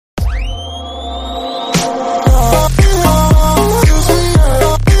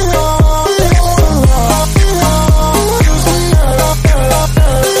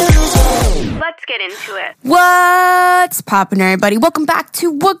What's poppin', everybody? Welcome back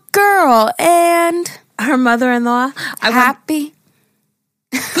to What Girl and her mother-in-law. Happy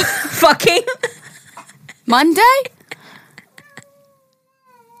fucking Monday?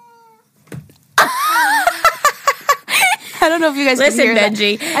 I don't know if you guys listen, can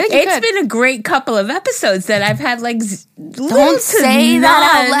hear Benji. That. It's been a great couple of episodes that I've had like don't say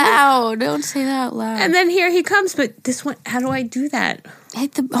that out loud. Don't say that out loud. And then here he comes, but this one, how do I do that?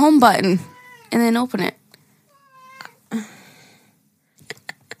 Hit the home button and then open it.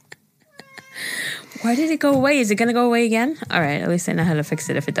 Why did it go away? Is it going to go away again? All right, at least I know how to fix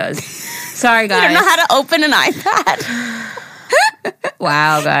it if it does. Sorry, guys. I don't know how to open an iPad.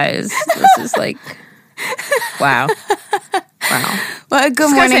 Wow, guys. This is like, wow. Well,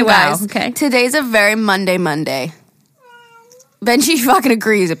 good morning, guys. Wow, okay. Today's a very Monday. Benji fucking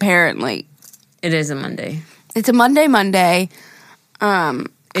agrees, apparently. It is a Monday. It's a Monday.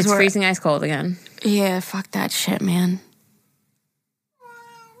 It's freezing ice cold again. Yeah, fuck that shit, man.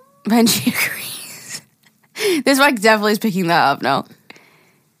 Benji agrees. This mic definitely is picking that up, no?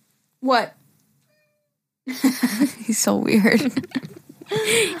 What? He's so weird.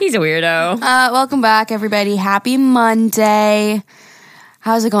 He's a weirdo. Welcome back, everybody. Happy Monday.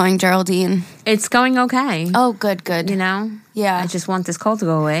 How's it going, Geraldine? It's going okay. Oh, good. You know? Yeah. I just want this cold to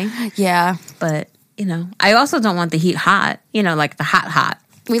go away. Yeah. But, you know, I also don't want the heat hot. You know, like the hot.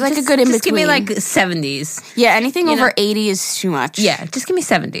 We like a good in-between. Just give me like 70s. Yeah, anything over 80 is too much. Yeah, just give me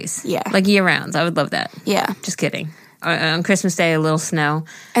 70s. Yeah. Like year rounds. I would love that. Yeah. Just kidding. On Christmas Day, a little snow.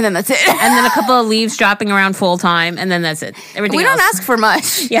 And then that's it. And then a couple of leaves dropping around full time. And then that's it. Everything we else. don't ask for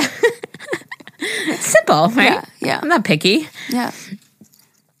much. Yeah. Simple, right? Yeah. I'm not picky. Yeah.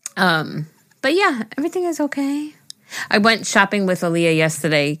 But yeah, everything is okay. I went shopping with Aaliyah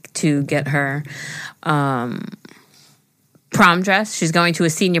yesterday to get her prom dress. She's going to a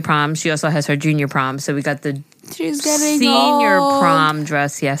senior prom. She also has her junior prom. So we got the senior prom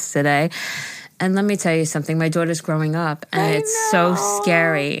dress yesterday. And let me tell you something. My daughter's growing up, and it's so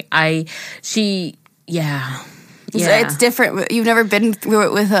scary. It's different. You've never been through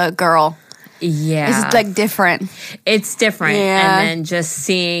it with a girl. Yeah. It's like different. It's different. Yeah. And then just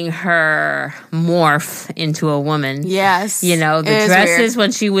seeing her morph into a woman. Yes. You know, the dresses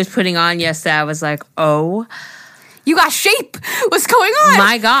when she was putting on yesterday, I was like, oh. You got shape. What's going on?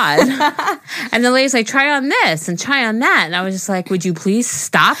 My God. And the lady's like, try on this and try on that. And I was just like, would you please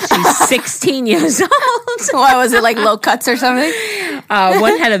stop? She's 16 years old. Why was it like low cuts or something?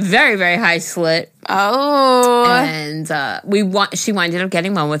 One had a very, very high slit. Oh. And she ended up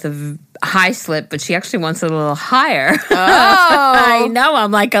getting one with a high slit, but she actually wants it a little higher. Oh. I know.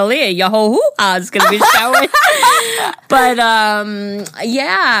 I'm like, Aaliyah, your whole hoo-ha is going to be showing. But,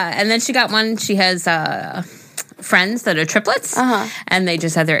 yeah. And then she got one. She has friends that are triplets, and they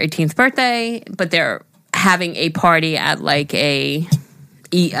just had their 18th birthday, but they're having a party at like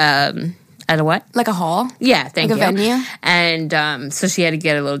at a what? Like a hall? Yeah, thank you. Like a venue? And so she had to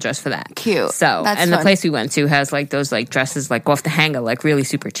get a little dress for that. Cute. So, That's and fun. the place we went to has like those like dresses like off the hanger, like really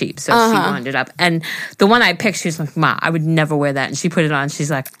super cheap. So she wound it up. And the one I picked, she was like, Ma, I would never wear that. And she put it on. She's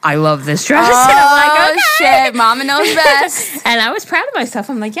like, I love this dress. Oh, and I'm like, okay. Shit. Mama knows best. And I was proud of myself.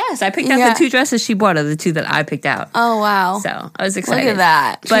 I'm like, yes, I picked out the two dresses she bought are the two that I picked out. Oh, wow. So I was excited. Look at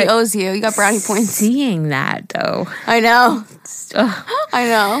that. But she owes you. You got brownie points. Seeing that, though. I know. Ugh. I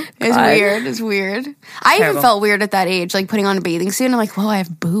know. It's God. weird. It's weird. I even felt weird at that age, like putting on a bathing suit. And I'm like, whoa, I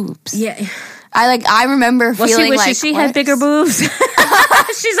have boobs. Yeah. I remember feeling she like she had bigger boobs.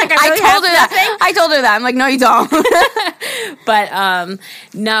 She's like, I told her that. I'm like, no, you don't. But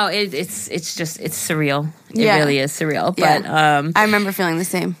no, it's surreal. It really is surreal. But I remember feeling the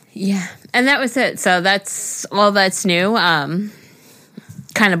same. Yeah, and that was it. So that's all that's new.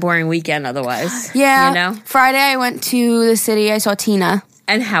 Kind of boring weekend otherwise. Yeah. You know? Friday I went to the city. I saw Tina.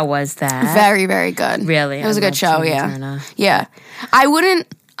 And how was that? Very, very good. Really? It was a good show, Tina yeah. Turner. Yeah. I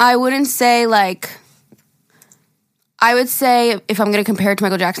wouldn't say like, I would say if I'm going to compare it to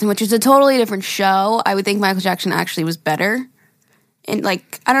Michael Jackson, which is a totally different show, I would think Michael Jackson actually was better. And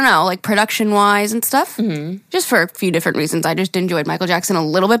like, I don't know, like production wise and stuff. Mm-hmm. Just for a few different reasons. I just enjoyed Michael Jackson a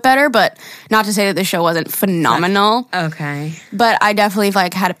little bit better, but not to say that the show wasn't phenomenal. Okay. But I definitely, if I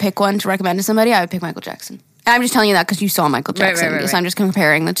had to pick one to recommend to somebody, I would pick Michael Jackson. And I'm just telling you that because you saw Michael Jackson. Right. So I'm just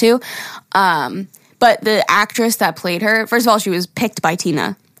comparing the two. But the actress that played her, first of all, she was picked by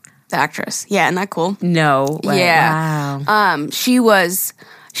Tina, the actress. Yeah, isn't that cool? No way. Yeah. Wow. She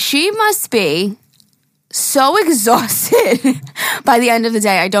must be so exhausted by the end of the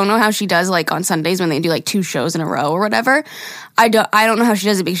day. I don't know how she does, like on Sundays when they do like 2 shows in a row or whatever. I don't know how she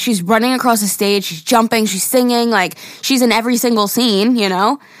does it because she's running across the stage, she's jumping, she's singing, like she's in every single scene, you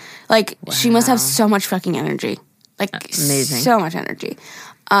know? Like she must have so much fucking energy. Like, amazing. So much energy.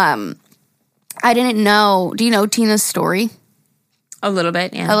 I didn't know. Do you know Tina's story? A little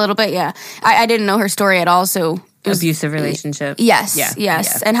bit, yeah. A little bit, yeah. I didn't know her story at all, so... It was, abusive relationship. Yes, yeah,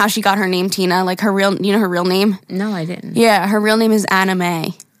 yes. Yeah. And how she got her name Tina, like her real... You know her real name? No, I didn't. Yeah, her real name is Anna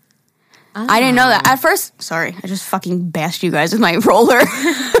Mae. Oh. I didn't know that. At first... Sorry, I just fucking bashed you guys with my roller.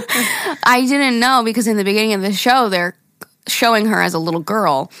 I didn't know because in the beginning of the show, they're showing her as a little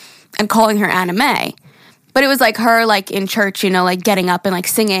girl and calling her Anna Mae. But it was like her, like, in church, you know, like, getting up and, like,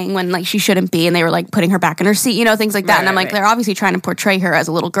 singing when, like, she shouldn't be. And they were, like, putting her back in her seat, you know, things like that. And I'm like, they're obviously trying to portray her as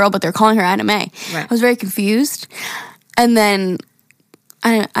a little girl, but they're calling her Anna Mae. Right. I was very confused. And then,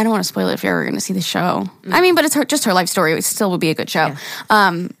 I don't want to spoil it if you're ever going to see the show. I mean, but it's just her life story. It still would be a good show.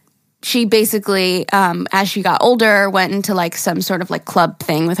 Yeah. She basically, as she got older, went into, like, some sort of, like, club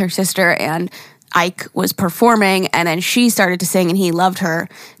thing with her sister, and Ike was performing, and then she started to sing, and he loved her,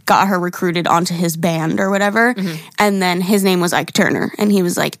 got her recruited onto his band or whatever, and then his name was Ike Turner, and he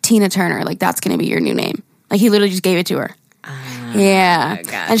was like, Tina Turner, like, that's going to be your new name. Like, he literally just gave it to her. Yeah.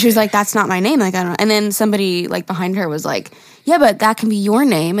 And she was like, that's not my name. Like, I don't know. And then somebody, like, behind her was like, yeah, but that can be your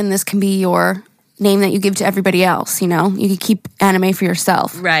name, and this can be your name that you give to everybody else, you know? You can keep Anna Mae for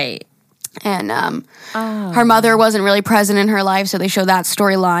yourself. Right. And her mother wasn't really present in her life, so they showed that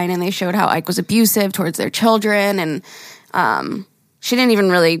storyline, and they showed how Ike was abusive towards their children, and she didn't even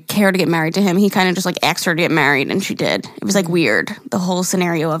really care to get married to him. He kind of just, like, asked her to get married, and she did. It was, like, weird, the whole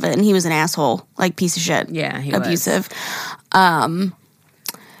scenario of it, and he was an asshole, like, piece of shit. Yeah, he abusive.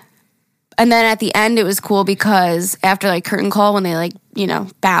 And then at the end, it was cool because after, like, curtain call, when they, like, you know,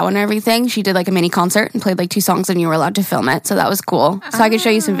 bow and everything, she did, like, a mini concert and played, like, 2 songs, and you were allowed to film it. So that was cool. So I could show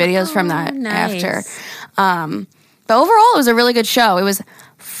you some videos from that after. But overall, it was a really good show. It was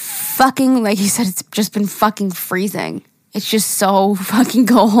fucking, like you said, it's just been fucking freezing. It's just so fucking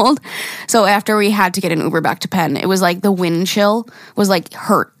cold. So after we had to get an Uber back to Penn, it was, like, the wind chill was, like,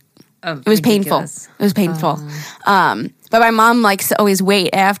 hurt. It was ridiculous. Painful. It was painful. But my mom likes to always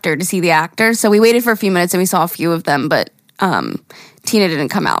wait after to see the actors. So we waited for a few minutes and we saw a few of them. But Tina didn't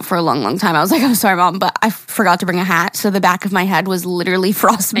come out for a long, long time. I was like, I'm sorry, Mom, but I forgot to bring a hat. So the back of my head was literally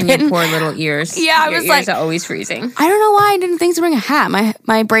frostbitten. And your poor little ears. Yeah, your was ears like, are always freezing. I don't know why I didn't think to bring a hat.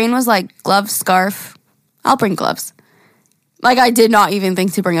 My brain was like, gloves, scarf. I'll bring gloves. Like, I did not even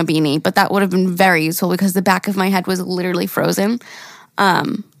think to bring a beanie, but that would have been very useful because the back of my head was literally frozen.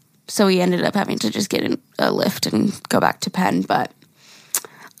 So we ended up having to just get in a lift and go back to Penn. But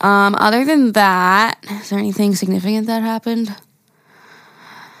other than that, is there anything significant that happened?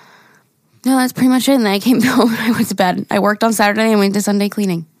 No, that's pretty much it. And then I came home and I went to bed. I worked on Saturday and went to Sunday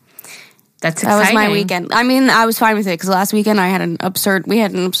cleaning. That was my weekend. I mean, I was fine with it because last weekend we had an absurd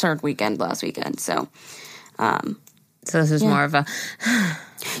weekend last weekend. So this is more of a...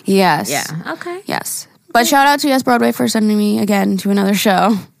 Yes. Yeah. Okay. Yes. But shout out to Yes Broadway for sending me again to another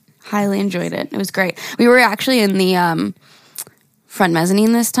show. Highly enjoyed it. It was great. We were actually in the front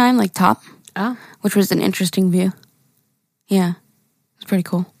mezzanine this time, like top. Oh. Which was an interesting view. Yeah. It was pretty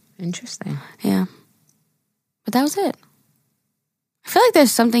cool. Interesting. Yeah. But that was it. I feel like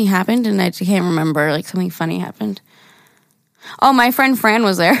there's something happened and I can't remember. Like something funny happened. Oh, my friend Fran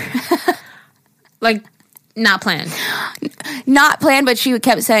was there. Like, not planned. Not planned, but she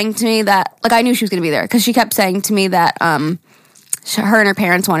kept saying to me that, like, I knew she was going to be there because she kept saying to me that her and her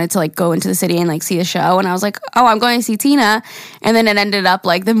parents wanted to, like, go into the city and, like, see a show. And I was like, oh, I'm going to see Tina. And then it ended up,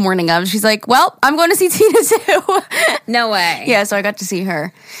 like, the morning of, she's like, well, I'm going to see Tina too. No way. Yeah, so I got to see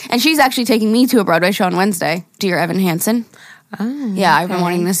her. And she's actually taking me to a Broadway show on Wednesday, Dear Evan Hansen. Oh, yeah, I've been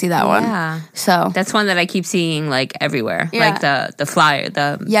wanting to see that one. Yeah. So that's one that I keep seeing, like, everywhere. Yeah. Like the flyer,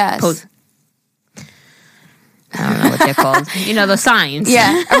 the yes. I don't know what they're called. You know, the signs.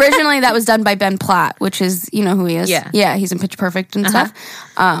 Yeah. Originally, that was done by Ben Platt, which is, you know who he is. Yeah. Yeah, he's in Pitch Perfect and stuff.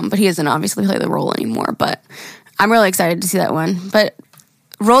 But he doesn't obviously play the role anymore. But I'm really excited to see that one. But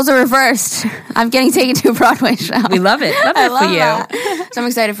roles are reversed. I'm getting taken to a Broadway show. We love it. Love it for you. That. So I'm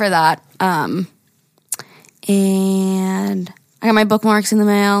excited for that. And I got my bookmarks in the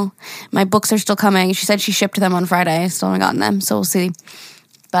mail. My books are still coming. She said she shipped them on Friday. I still haven't gotten them, so we'll see.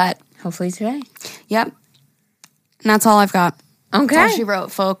 But hopefully today. Yep. And that's all I've got. Okay. That's all she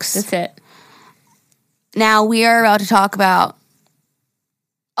wrote, folks. That's it. Now we are about to talk about...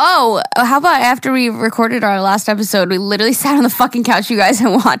 Oh, how about after we recorded our last episode, we literally sat on the fucking couch, you guys,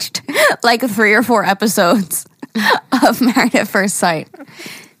 and watched like 3 or 4 episodes of Married at First Sight.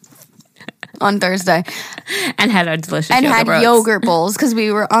 on Thursday. And had our delicious and had oats. yogurt bowls because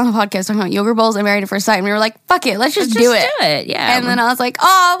we were on the podcast talking about yogurt bowls and Married at First Sight. And we were like, fuck it, let's just do it. Yeah. And then I was like,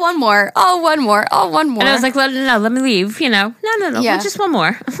 oh, one more. And I was like, let me leave. No. Yeah. Just one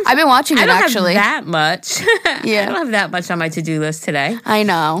more. I've been watching it, I don't actually. have that much. Yeah. I don't have that much on my to-do list today. I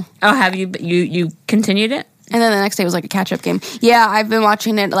know. Oh, have you? You continued it? And then the next day was like a catch-up game. Yeah, I've been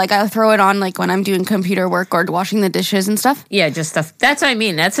watching it. Like, I throw it on like when I'm doing computer work or washing the dishes and stuff. Yeah, just stuff. That's what I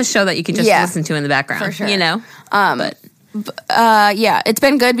mean. That's a show that you can just listen to in the background. For sure. Yeah, it's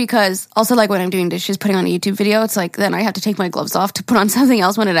been good because also like when I'm doing dishes, putting on a YouTube video, it's like then I have to take my gloves off to put on something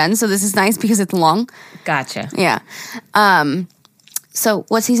else when it ends. So this is nice because it's long. Gotcha. Yeah. So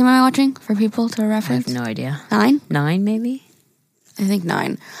what season am I watching for people to reference? I have no idea. 9 maybe? I think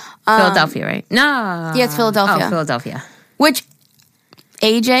 9. Philadelphia, right? No. Yeah, it's Philadelphia. Oh, Philadelphia. Which,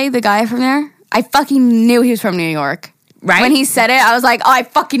 AJ, the guy from there, I fucking knew he was from New York. Right? When he said it, I was like, oh, I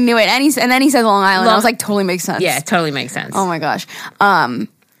fucking knew it. And then he said Long Island. I was like, totally makes sense. Yeah, it totally makes sense. Oh my gosh.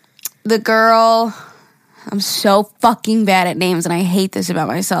 The girl, I'm so fucking bad at names and I hate this about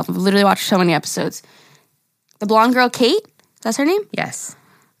myself. I've literally watched so many episodes. The blonde girl, Kate? That's her name? Yes.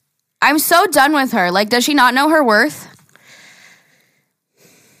 I'm so done with her. Like, does she not know her worth?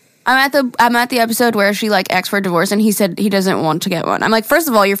 I'm at the episode where she like asked for a divorce and he said he doesn't want to get one. I'm like, first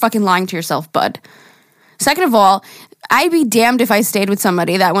of all, you're fucking lying to yourself, bud. Second of all, I'd be damned if I stayed with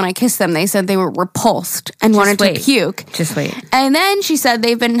somebody that when I kissed them, they said they were repulsed and wanted to puke. Just wait. And then she said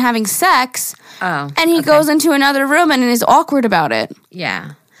they've been having sex. Oh. And he goes into another room and is awkward about it.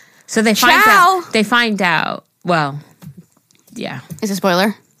 Yeah. So they find out. Well, yeah. Is it a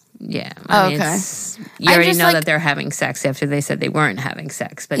spoiler? Yeah. Okay. You already know that they're having sex after they said they weren't having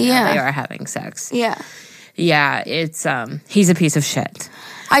sex, but now they are having sex. Yeah. Yeah, it's he's a piece of shit.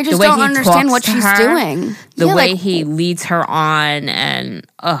 I just don't understand what she's doing. The way he leads her on and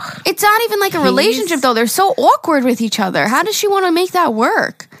ugh. It's not even like a relationship though. They're so awkward with each other. How does she want to make that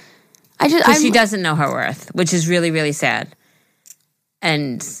work? She doesn't know her worth, which is really, really sad.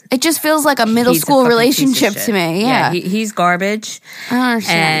 And it just feels like a middle school relationship to me. Yeah, he's garbage. I don't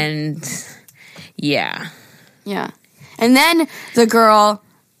understand. And yeah. And then the girl,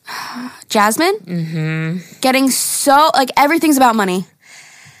 Jasmine, getting so like everything's about money.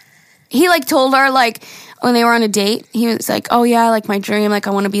 He like told her like when they were on a date, he was like, "Oh yeah, like my dream, like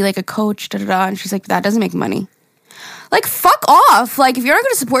I want to be like a coach." Da da da. And she's like, "That doesn't make money." Like fuck off. Like if you're not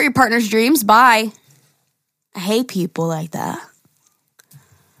going to support your partner's dreams, bye. I hate people like that.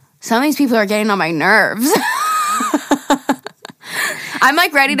 Some of these people are getting on my nerves. I'm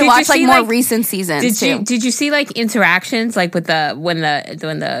like ready to watch like more recent seasons. Did you see like interactions like with when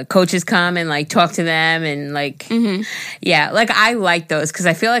the coaches come and like talk to them and like yeah, like I like those because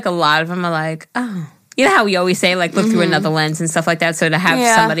I feel like a lot of them are like, oh, you know how we always say like look through another lens and stuff like that. So to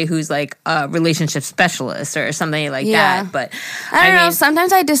have somebody who's like a relationship specialist or something like that, but I don't know.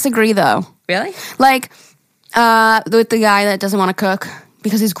 Sometimes I disagree though. Really? Like with the guy that doesn't want to cook.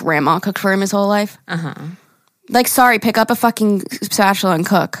 Because his grandma cooked for him his whole life. Like, sorry, pick up a fucking spatula and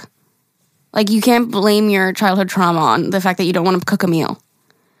cook. Like, you can't blame your childhood trauma on the fact that you don't want to cook a meal.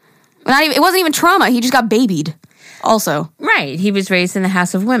 It wasn't even trauma. He just got babied. Also, right? He was raised in the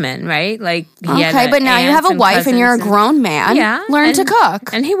house of women, right? Like, okay, but now you have a wife and you're a grown man. Yeah, learn to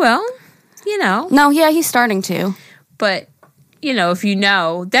cook, and he will. You know, no, yeah, he's starting to, but. You know, if you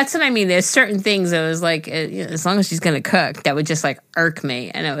know, that's what I mean. There's certain things that was like, as long as she's going to cook, that would just like irk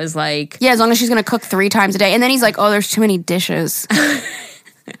me. And it was like, yeah, as long as she's going to cook 3 times a day. And then he's like, oh, there's too many dishes.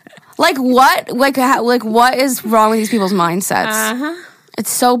 Like what? Like what is wrong with these people's mindsets?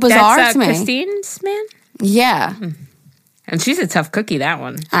 It's so bizarre to me. Christine's man? Yeah. And she's a tough cookie, that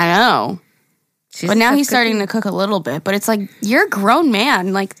one. I know. But now he's starting to cook a little bit. But it's like, you're a grown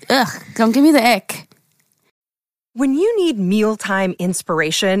man. Like, ugh, don't give me the ick. When you need mealtime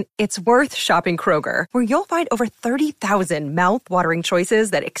inspiration, it's worth shopping Kroger, where you'll find over 30,000 mouth-watering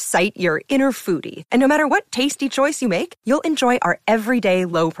choices that excite your inner foodie. And no matter what tasty choice you make, you'll enjoy our everyday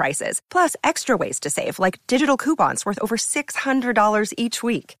low prices, plus extra ways to save, like digital coupons worth over $600 each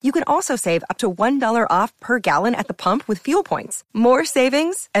week. You can also save up to $1 off per gallon at the pump with fuel points. More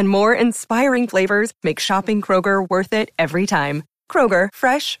savings and more inspiring flavors make shopping Kroger worth it every time. Kroger,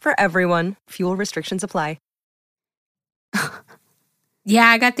 fresh for everyone. Fuel restrictions apply. Yeah,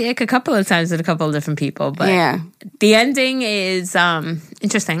 I got the ick a couple of times with a couple of different people, but the ending is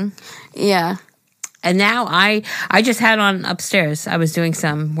interesting. Yeah. And now I just had on upstairs. I was doing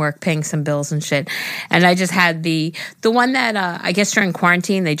some work, paying some bills and shit. And I just had the one that I guess during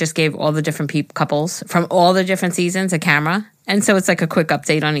quarantine, they just gave all the different couples from all the different seasons a camera. And so it's like a quick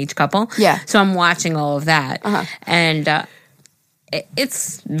update on each couple. Yeah. So I'm watching all of that. And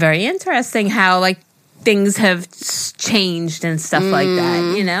it's very interesting how like things have changed and stuff like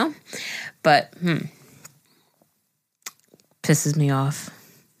that, you know? But pisses me off.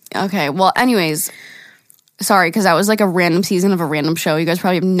 Okay, well, anyways, sorry, because that was like a random season of a random show. You guys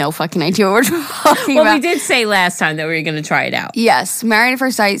probably have no fucking idea what we're talking about. Well, we did say last time that we were going to try it out. Yes, Married at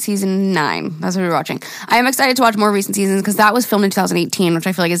First Sight season 9. That's what we're watching. I am excited to watch more recent seasons because that was filmed in 2018, which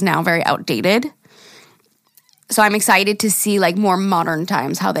I feel like is now very outdated. So I'm excited to see like more modern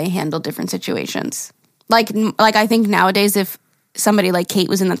times how they handle different situations. Like I think nowadays if somebody like Kate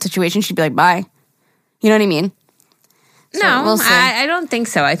was in that situation, she'd be like, bye. You know what I mean? So No, we'll see. I don't think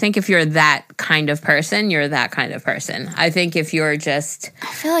so. I think if you're that kind of person, you're that kind of person. I think if you're just...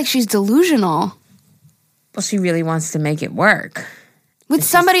 I feel like she's delusional. Well, she really wants to make it work. With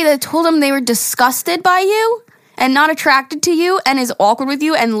somebody that told them they were disgusted by you and not attracted to you and is awkward with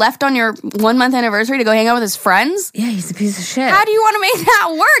you and left on your 1-month anniversary to go hang out with his friends? Yeah, he's a piece of shit. How do you want to make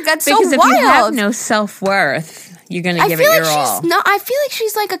that work? That's because so if wild. you have no self-worth, you're going to give it your all. I feel like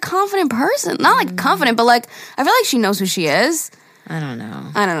she's like a confident person. Not like confident, but like I feel like she knows who she is. I don't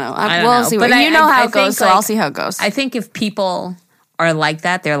know. We'll see. But You know how it goes, think, so I'll see how it goes. I think if people are like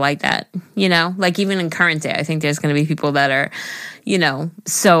that, they're like that. You know? Like even in current day, I think there's going to be people that are, you know,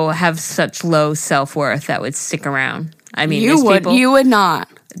 so have such low self-worth that would stick around. I mean, you would not.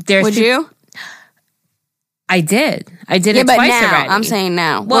 Would you? I did it but twice now, already. I'm saying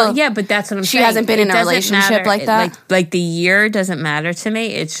now. Well, yeah, but that's what I'm saying. She hasn't been in a relationship like that? Like the year doesn't matter to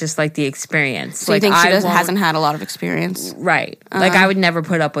me. It's just like the experience. So like you think she hasn't had a lot of experience? Right. Like I would never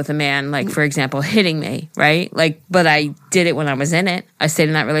put up with a man, like for example, hitting me, right? Like, but I did it when I was in it. I stayed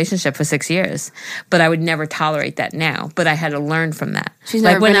in that relationship for 6 years. But I would never tolerate that now. But I had to learn from that. She's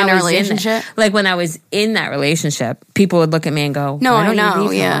never been in a relationship? Like when I was in that relationship, people would look at me and go, No, why I don't know, you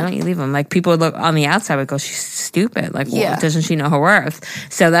leave him? yeah. Why don't you leave him? Like people would look on the outside would go, she's stupid. Like, Yeah. well, doesn't she know her worth?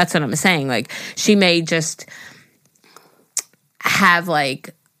 So that's what I'm saying. Like she may just have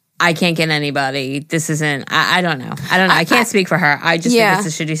like, I can't get anybody. This isn't, I don't know. I can't speak for her. I just think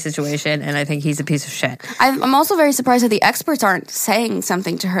it's a shitty situation and I think he's a piece of shit. I'm also very surprised that the experts aren't saying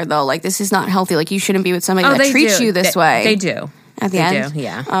something to her though. Like this is not healthy. Like you shouldn't be with somebody that treats you this way. They do. At the end?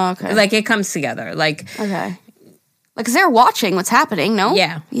 Yeah. Oh, okay. Like it comes together. Like, okay. Like, because they're watching what's happening, no?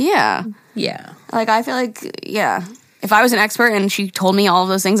 Yeah. Yeah. Yeah. Like, I feel like, yeah. If I was an expert and she told me all of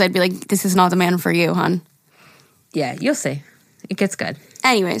those things, I'd be like, this is not the man for you, hon. Yeah, you'll see. It gets good.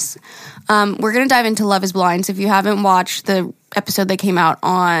 Anyways, we're going to dive into Love is Blind. So if you haven't watched the episode that came out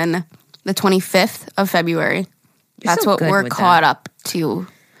on the 25th of February, that's so what good we're with caught that. up to.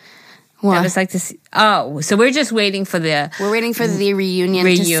 I was like to see. Oh, so we're just waiting for the. We're waiting for the reunion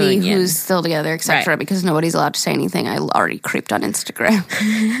to see who's still together, etc. Because nobody's allowed to say anything. I already creeped on Instagram.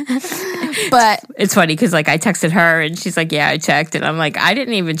 But it's funny because like I texted her and she's like, "Yeah, I checked," and I'm like, "I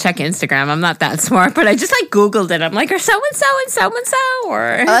didn't even check Instagram. I'm not that smart." But I just like Googled it. I'm like, "Are so and so and so and so?"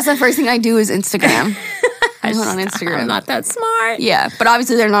 Or that's the first thing I do is Instagram. I went on Instagram. I'm not that smart. Yeah, but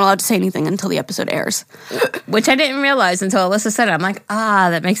obviously they're not allowed to say anything until the episode airs. Which I didn't realize until Alyssa said it. I'm like,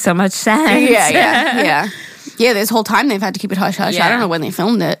 that makes so much sense. Yeah. This whole time they've had to keep it hush-hush. Yeah. I don't know when they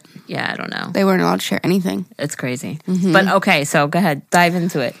filmed it. Yeah, I don't know. They weren't allowed to share anything. It's crazy. But okay, so go ahead. Dive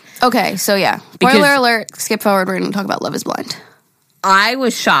into it. Okay, so yeah. Spoiler alert, skip forward, we're going to talk about Love is Blind. I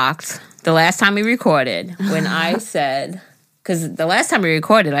was shocked the last time we recorded when I said... Because the last time we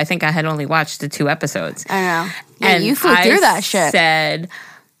recorded, I think I had only watched the 2 episodes. I know. Yeah, and you flew through that shit. I said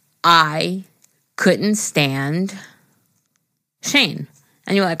I couldn't stand Shane.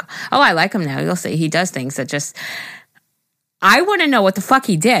 And you're like, oh, I like him now. You'll see. He does things that just... I want to know what the fuck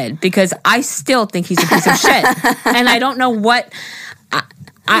he did because I still think he's a piece of shit. And I don't know what...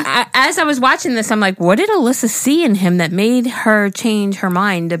 I, as I was watching this, I'm like, what did Alyssa see in him that made her change her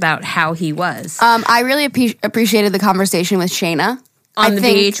mind about how he was? I really appreciated the conversation with Shayna. On the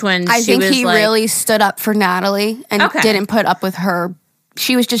beach when I she think was he like, really stood up for Natalie and didn't put up with her.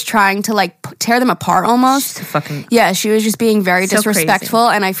 She was just trying to like tear them apart almost. Yeah, she was just being very disrespectful.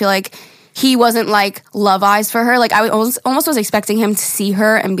 And I feel like he wasn't like love eyes for her. Like I was almost was expecting him to see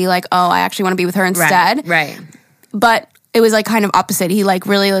her and be like, oh, I actually want to be with her instead. Right. But it was like kind of opposite. He like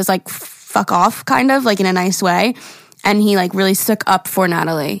really was like fuck off kind of like in a nice way. And he like really stuck up for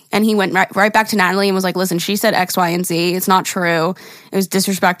Natalie. And he went right back to Natalie and was like, listen, she said X, Y, and Z. It's not true. It was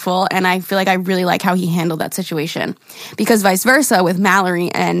disrespectful. And I feel like I really like how he handled that situation. Because vice versa with Mallory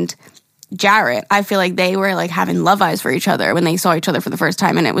and Jarrett, I feel like they were like having love eyes for each other when they saw each other for the first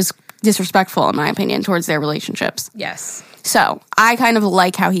time. And it was disrespectful, in my opinion, towards their relationships. Yes. So I kind of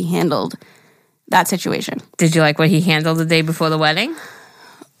like how he handled that situation. Did you like what he handled the day before the wedding?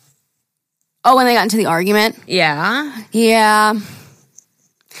 Oh, when they got into the argument? Yeah. Yeah.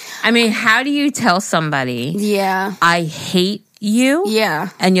 I mean, how do you tell somebody, Yeah. I hate you? Yeah.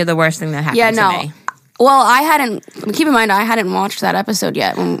 And you're the worst thing that happened Yeah, to no. me. Well, keep in mind, I hadn't watched that episode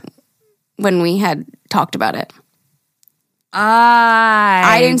yet when we had talked about it.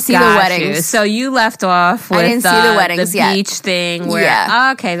 I didn't see the weddings. You. So you left off with I didn't see the weddings the yet. beach thing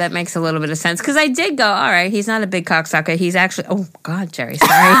where, okay, that makes a little bit of sense. Because I did go, all right, he's not a big cocksucker. He's actually, oh, God, Jerry,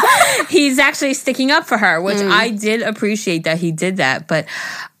 sorry. He's actually sticking up for her, which I did appreciate that he did that. But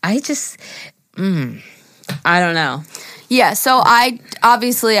I just, I don't know. Yeah, so I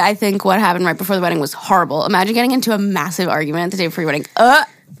think what happened right before the wedding was horrible. Imagine getting into a massive argument the day before your wedding.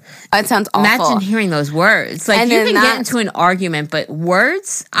 That sounds awful. Imagine hearing those words. Like, you can get into an argument, but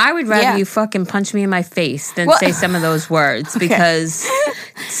words, I would rather you fucking punch me in my face than say some of those words because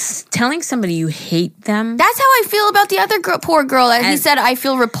telling somebody you hate them. That's how I feel about the other poor girl. He said, I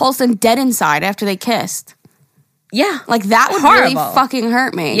feel repulsed and dead inside after they kissed. Yeah. Like, that would really fucking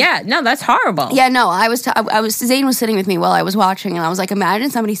hurt me. Yeah, no, that's horrible. Yeah, no, Zane was sitting with me while I was watching, and I was like,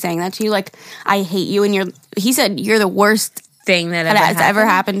 imagine somebody saying that to you, like, I hate you, and he said, you're the worst thing that has ever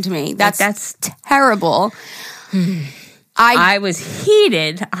happened to me. That's terrible. I was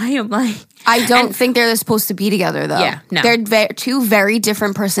heated. I am like... I don't think they're supposed to be together, though. Yeah, no. They're two very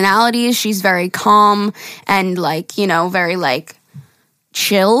different personalities. She's very calm and, like, very, like,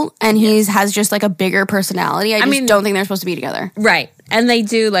 chill, and he has just, like, a bigger personality. I don't think they're supposed to be together. Right. And they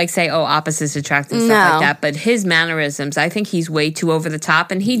do, like, say, oh, opposites attract and stuff like that. But his mannerisms, I think he's way too over the top.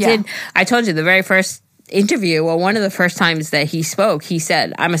 And he did... I told you, the very first interview, or one of the first times that he spoke, he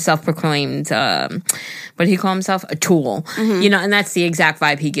said, I'm a self-proclaimed, what did he call himself? A tool. Mm-hmm. And that's the exact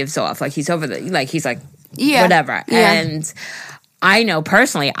vibe he gives off. Like, he's over the, like, he's like, whatever. Yeah. And I know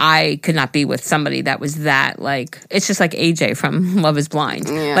personally, I could not be with somebody that was that, like, it's just like AJ from Love is Blind.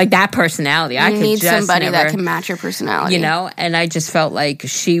 Yeah. Like, that personality. I could need just somebody that can match your personality. And I just felt like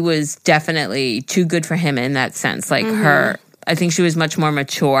she was definitely too good for him in that sense. Like, I think she was much more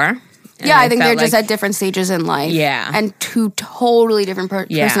mature. Yeah, I think they're just at different stages in life. Yeah. And two totally different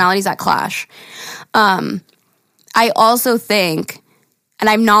personalities that clash. I also think, and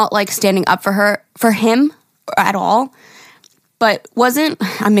I'm not, like, standing up for him at all, but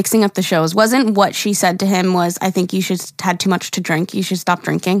I'm mixing up the shows. Wasn't what she said to him was, I think you had too much to drink. You should stop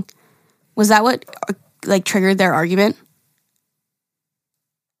drinking. Was that what, like, triggered their argument?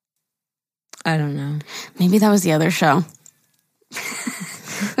 I don't know. Maybe that was the other show.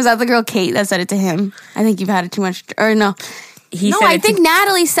 Was that the girl Kate that said it to him? I think you've had too much... Or no. I think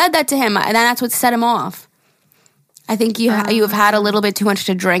Natalie said that to him, and that's what set him off. I think you have had a little bit too much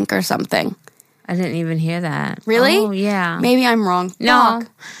to drink or something. I didn't even hear that. Really? Oh, yeah. Maybe I'm wrong. No.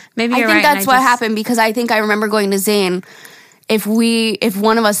 Fuck. Maybe you're right. I think that's what happened, because I think I remember going to Zane. If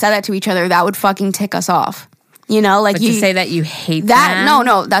one of us said that to each other, that would fucking tick us off. Like, but you say that you hate that. them?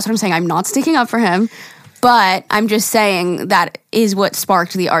 No, that's what I'm saying. I'm not sticking up for him. But I'm just saying that is what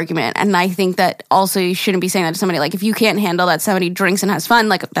sparked the argument. And I think that also you shouldn't be saying that to somebody. Like, if you can't handle that somebody drinks and has fun,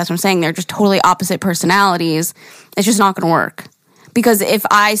 like, that's what I'm saying. They're just totally opposite personalities. It's just not going to work. Because if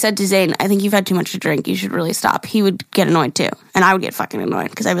I said to Zane, I think you've had too much to drink, you should really stop, he would get annoyed too. And I would get fucking annoyed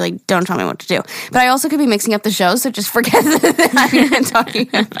because I'd be like, don't tell me what to do. But I also could be mixing up the shows, so just forget that I'm even talking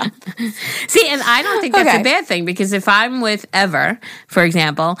about this. See, and I don't think that's a bad thing, because if I'm with Ever, for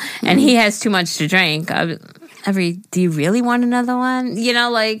example, and he has too much to drink, do you really want another one?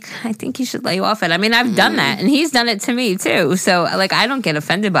 Like, I think you should lay off it. I mean, I've done that, and he's done it to me too. So, like, I don't get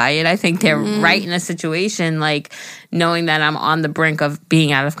offended by it. I think they're right in a situation, like, knowing that I'm on the brink of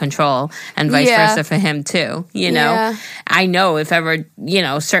being out of control, and vice versa for him too. I know if ever,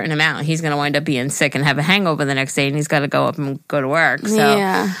 a certain amount, he's going to wind up being sick and have a hangover the next day, and he's got to go up and go to work.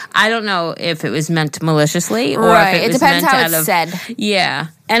 So, I don't know if it was meant maliciously or if it was depends meant how out it's of said. Yeah,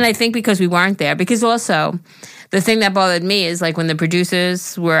 and I think because we weren't there, because also, the thing that bothered me is, like, when the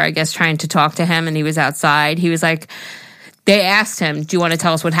producers were, I guess, trying to talk to him and he was outside, he was like, they asked him, do you want to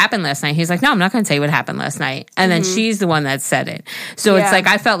tell us what happened last night? He's like, no, I'm not going to tell you what happened last night. And then she's the one that said it. So it's like,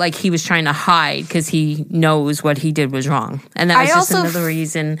 I felt like he was trying to hide because he knows what he did was wrong. And that was just another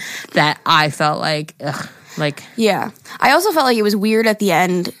reason that I felt like, ugh. Like, yeah. I also felt like it was weird at the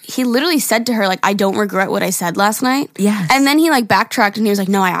end. He literally said to her, like, I don't regret what I said last night. Yes. And then he, like, backtracked and he was like,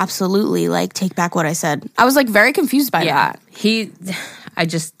 no, I absolutely, like, take back what I said. I was, like, very confused by that. I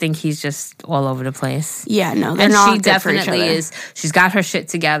just think he's just all over the place. Yeah, no, they're not. She definitely is. She's got her shit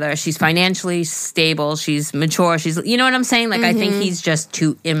together. She's financially stable. She's mature. You know what I'm saying? Like, I think he's just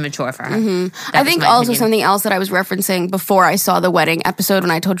too immature for her. I think also something else that I was referencing before I saw the wedding episode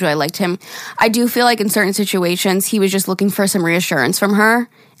when I told you I liked him. I do feel like in certain situations he was just looking for some reassurance from her.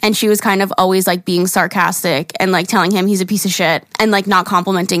 and she was kind of always like being sarcastic and like telling him he's a piece of shit and like not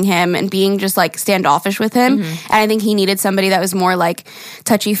complimenting him and being just like standoffish with him. And I think he needed somebody that was more like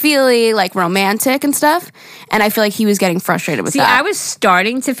touchy-feely, like romantic and stuff. And I feel like he was getting frustrated with that. I was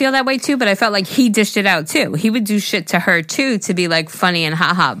starting to feel that way too, but I felt like he dished it out too. He would do shit to her too to be like funny and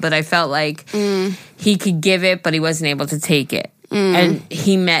haha, but I felt like he could give it, but he wasn't able to take it. And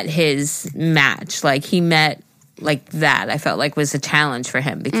he met his match. Like he met like that, I felt like was a challenge for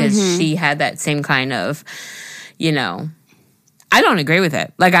him because she had that same kind of, you know, I don't agree with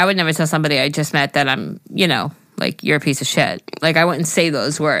it. Like I would never tell somebody I just met that I'm, you know, like you're a piece of shit. Like I wouldn't say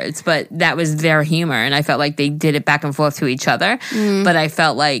those words, but that was their humor. And I felt like they did it back and forth to each other. But I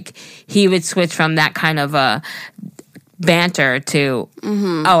felt like he would switch from that kind of a banter to,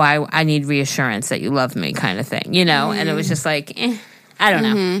 I need reassurance that you love me kind of thing, you know? And it was just like, I don't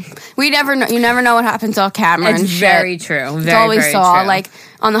know. We never know. You never know what happens off camera. It's and shit. very true. Very, all we very saw, true. like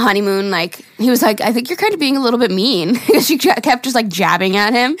on the honeymoon, like he was like, I think you're kind of being a little bit mean because she kept just like jabbing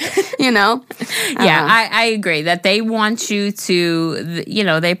at him, you know? I agree that they want you to, you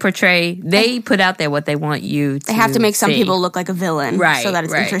know, they put out there what they want you to They have to make some see. people look like a villain, Right, so that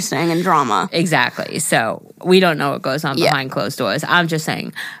it's right. interesting and drama. Exactly. So we don't know what goes on behind closed doors. I'm just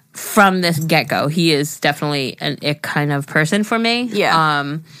saying, from this get-go, he is definitely an ick kind of person for me.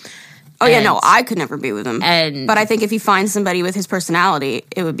 Yeah. I could never be with him. But I think if he finds somebody with his personality,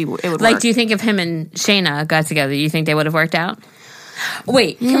 it would like, work. do you think if him and Shayna got together, do you think they would have worked out?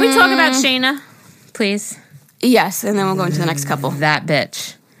 Wait, can we talk about Shayna, please? Yes, and then we'll go into the next couple. That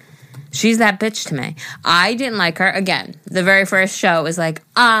bitch. She's that bitch to me. I didn't like her. Again, the very first show was like,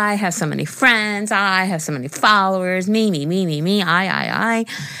 I have so many friends. I have so many followers. Me, I.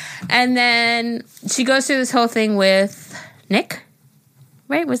 And then she goes through this whole thing with Nick.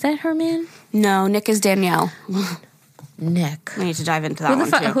 Right? Was that her man? No, Nick is Danielle. Nick. We need to dive into that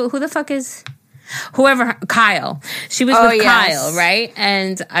one, too. Who the fuck is... Whoever... Kyle. She was with Kyle, right?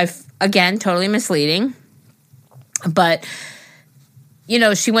 And again, totally misleading. But... You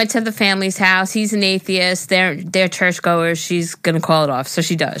know, she went to the family's house. He's an atheist. They're churchgoers. She's going to call it off. So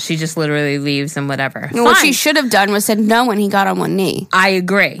she does. She just literally leaves and whatever. What she should have done was said no when he got on one knee. I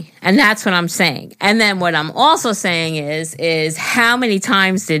agree. And that's what I'm saying. And then what I'm also saying is how many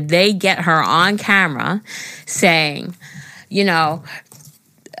times did they get her on camera saying, you know...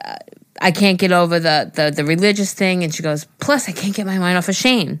 I can't get over the religious thing. And she goes, plus I can't get my mind off of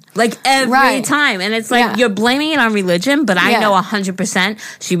Shane. Like every time. And it's like, you're blaming it on religion, but I know 100%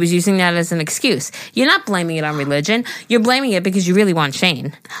 she was using that as an excuse. You're not blaming it on religion. You're blaming it because you really want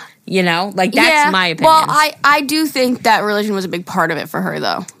Shane. You know? Like, that's my opinion. Well, I do think that religion was a big part of it for her,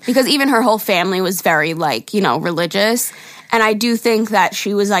 though. Because even her whole family was very, like, you know, religious. And I do think that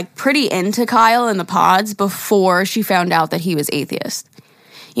she was, like, pretty into Kyle and the pods before she found out that he was atheist.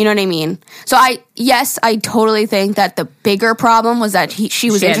 You know what I mean? So I totally think that the bigger problem was that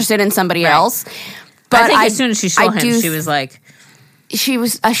she was interested in somebody else. But I think as soon as she saw him, she was like... She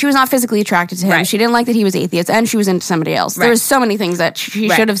was not physically attracted to him. Right. She didn't like that he was atheist, and she was into somebody else. There was so many things that she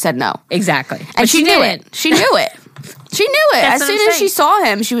should have said no. Exactly. And but she knew it. She knew it. She knew it. As soon as she saw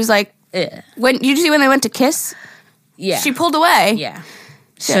him, she was like... When did you see when they went to kiss? Yeah. She pulled away. Yeah.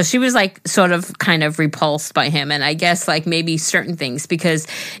 So she was like sort of kind of repulsed by him, and I guess like maybe certain things, because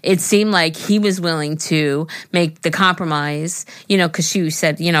it seemed like he was willing to make the compromise, you know, because she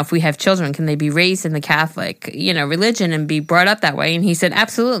said, you know, if we have children, can they be raised in the Catholic, you know, religion and be brought up that way? And he said,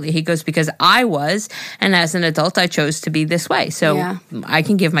 absolutely. He goes, because I was, and as an adult, I chose to be this way. So I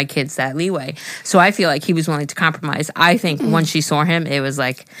can give my kids that leeway. So I feel like he was willing to compromise. I think once she saw him, it was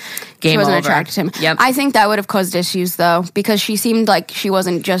like game over. She wasn't attracted to him. Yep. I think that would have caused issues, though, because she seemed like she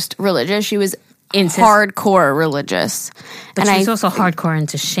wasn't just religious. She was hardcore religious. But she was also hardcore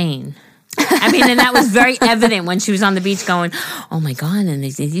into Shane. I mean, and that was very evident when she was on the beach going, oh my God, and they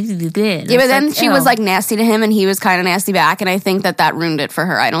did. Yeah, but then she was like nasty to him and he was kind of nasty back, and I think that ruined it for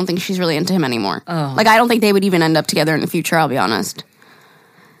her. I don't think she's really into him anymore. Oh. Like, I don't think they would even end up together in the future, I'll be honest.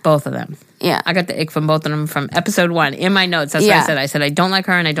 Both of them. Yeah. I got the ick from both of them from episode 1. In my notes, that's what I said. I said, I don't like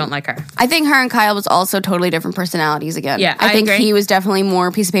her and I don't like her. I think her and Kyle was also totally different personalities again. Yeah, I think agree. he was definitely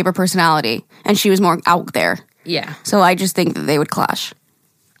more piece of paper personality, and she was more out there. Yeah. So I just think that they would clash.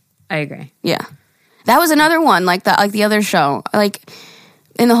 I agree. Yeah. That was another one, like the other show. Like,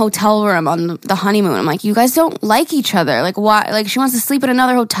 in the hotel room on the honeymoon, I'm like, you guys don't like each other. Like, why? Like, she wants to sleep in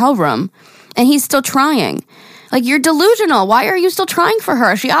another hotel room, and he's still trying. Like, you're delusional. Why are you still trying for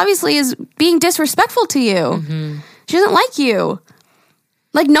her? She obviously is being disrespectful to you. Mm-hmm. She doesn't like you.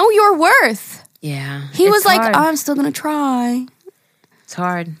 Like, know your worth. Yeah. He was like, oh, I'm still going to try. It's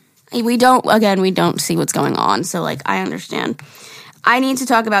hard. We don't see what's going on. So, like, I understand. I need to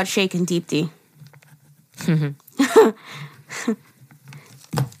talk about Shake and Deepti.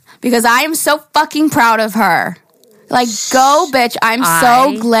 Because I am so fucking proud of her. Like, go, bitch. I'm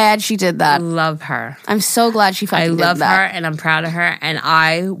so glad she did that. Love her. I'm so glad she fucking did that. I love her, and I'm proud of her. And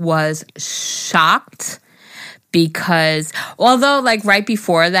I was shocked because, although, like, right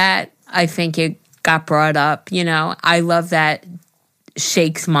before that, I think it got brought up, you know, I love that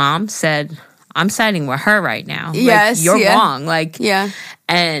Shake's mom said, I'm siding with her right now. Yes. Like, you're wrong. Like, yeah.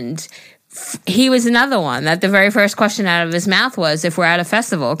 And he was another one that the very first question out of his mouth was, if we're at a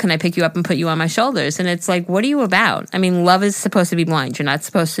festival, can I pick you up and put you on my shoulders? And it's like, what are you about? I mean, love is supposed to be blind. You're not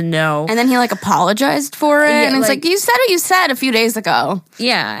supposed to know. And then he like apologized for it. Yeah, and it's like, you said what you said a few days ago.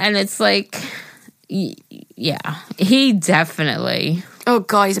 Yeah. And it's like, yeah, he definitely. Oh,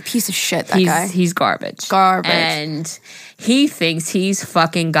 God, he's a piece of shit, that guy. He's garbage. Garbage. And he thinks he's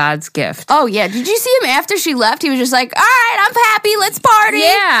fucking God's gift. Oh, yeah. Did you see him after she left? He was just like, all right, I'm happy. Let's party.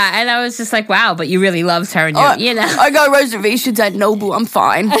 Yeah. And I was just like, wow, but you really loved her. And you know. I got reservations at Nobu. I'm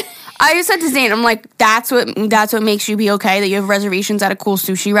fine. I just said to Zane, I'm like, that's what makes you be okay, that you have reservations at a cool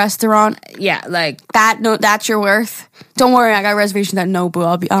sushi restaurant. Yeah, like. That's your worth. Don't worry, I got reservations at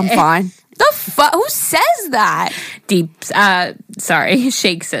Nobu. I'm fine. The fuck? Who says that? Deep. Sorry,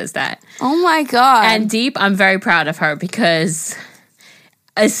 Shake says that. Oh my God. And Deep, I'm very proud of her because,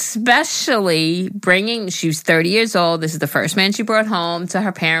 especially she was 30 years old. This is the first man she brought home to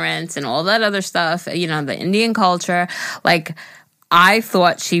her parents and all that other stuff. You know, the Indian culture. Like, I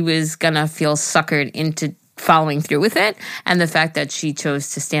thought she was gonna feel suckered into following through with it, and the fact that she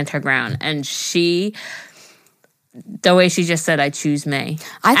chose to stand her ground, and the way she just said, I choose me.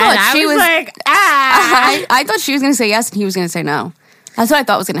 I thought she was like, I thought she was going to say yes and he was going to say no. That's what I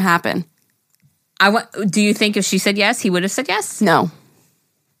thought was going to happen. Do you think if she said yes, he would have said yes? No.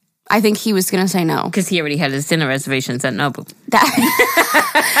 I think he was going to say no. Because he already had his dinner reservations at Nobu.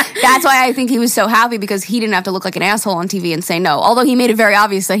 That's why I think he was so happy, because he didn't have to look like an asshole on TV and say no. Although he made it very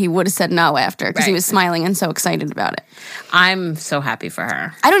obvious that he would have said no after, because he was smiling and so excited about it. I'm so happy for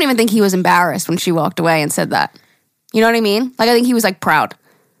her. I don't even think he was embarrassed when she walked away and said that. You know what I mean? Like, I think he was like proud.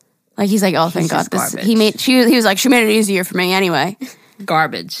 Like, he's like, oh, thank God. He was like, she made it easier for me anyway.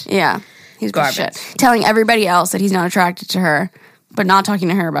 Garbage. Yeah. He's garbage. Shit. Telling everybody else that he's not attracted to her, but not talking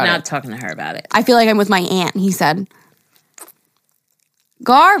to her about it. Not talking to her about it. I feel like I'm with my aunt, he said.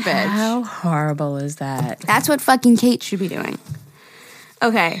 Garbage. How horrible is that? That's what fucking Kate should be doing.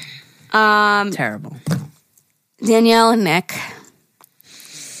 Okay. Terrible. Danielle and Nick.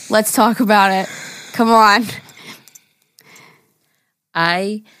 Let's talk about it. Come on.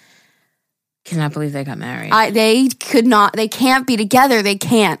 I cannot believe they got married. They can't be together. They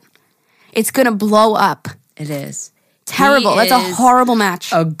can't. It's going to blow up. It is. Terrible. That's a horrible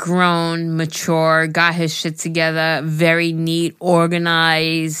match. A grown, mature, got his shit together, very neat,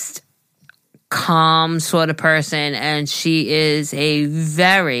 organized, calm sort of person. And she is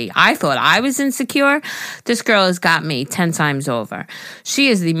I thought I was insecure. This girl has got me 10 times over. She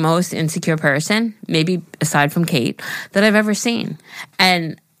is the most insecure person, maybe aside from Kate, that I've ever seen.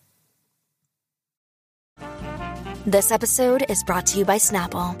 And this episode is brought to you by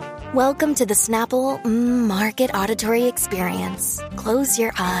Snapple. Welcome to the Snapple Market Auditory Experience. Close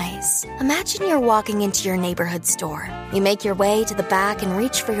your eyes. Imagine you're walking into your neighborhood store. You make your way to the back and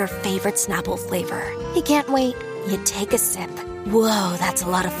reach for your favorite Snapple flavor. You can't wait. You take a sip. Whoa, that's a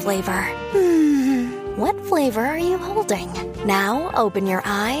lot of flavor. What flavor are you holding? Now open your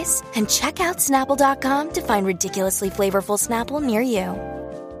eyes and check out Snapple.com to find ridiculously flavorful Snapple near you.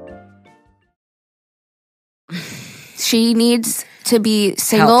 She needs to be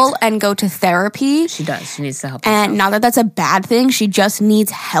single and go to therapy. She does. She needs to help herself. And not that that's a bad thing. She just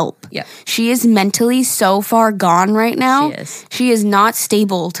needs help. Yeah. She is mentally so far gone right now. She is. She is not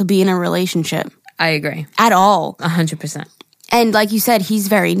stable to be in a relationship. I agree. At all. 100%. And like you said, he's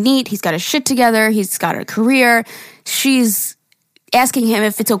very neat. He's got his shit together. He's got a career. She's asking him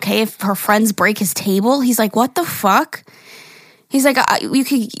if it's okay if her friends break his table. He's like, what the fuck? He's like,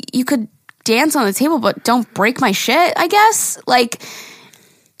 you could dance on the table, but don't break my shit, I guess. Like,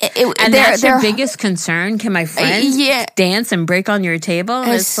 and that's your biggest concern? Can my friends dance and break on your table?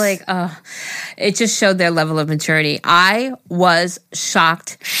 It's like, it just showed their level of maturity. I was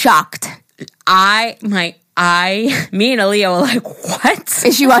shocked. Me and Aaliyah were like, what?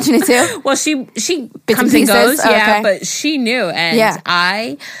 Is she watching it too? Well, she comes and goes, but she knew, and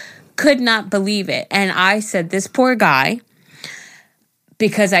I could not believe it. And I said, this poor guy,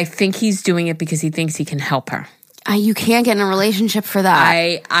 because I think he's doing it because he thinks he can help her. You can't get in a relationship for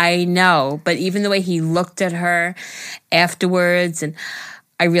that. I know, but even the way he looked at her afterwards, and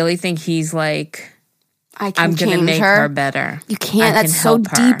I really think he's like, I can I'm going to change make her better. You can't. I That's can so help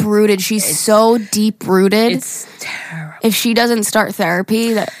her. deep-rooted. She's so deep-rooted. It's terrible. If she doesn't start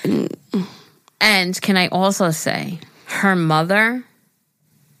therapy, And can I also say, her mother...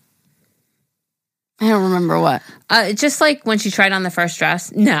 I don't remember what. Just like when she tried on the first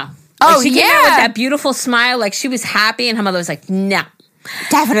dress. No. Oh, like she came out yeah. with that beautiful smile. Like she was happy, and her mother was like, no.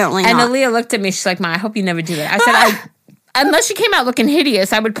 Definitely And not. Aaliyah looked at me. She's like, Ma, I hope you never do that. I said, unless you came out looking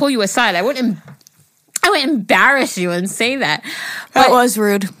hideous, I would pull you aside. I wouldn't embarrass you and say that. That was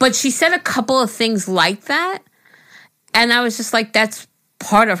rude. But she said a couple of things like that, and I was just like, that's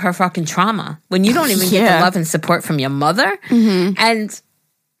part of her fucking trauma. When you don't even get the love and support from your mother. Mm-hmm. And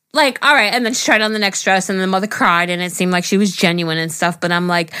like, all right, and then she tried on the next dress, and the mother cried, and it seemed like she was genuine and stuff. But I'm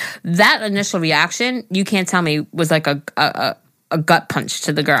like, that initial reaction, you can't tell me was like a gut punch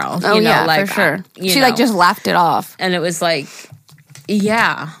to the girl. Oh, you know, yeah, like, for sure. She, like, just laughed it off. And it was like,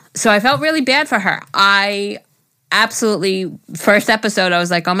 yeah. So I felt really bad for her. I absolutely, first episode, I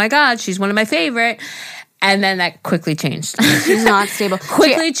was like, oh my God, she's one of my favorite. And then that quickly changed. She's not stable.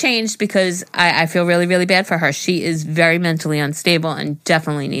 Quickly changed because I feel really, really bad for her. She is very mentally unstable and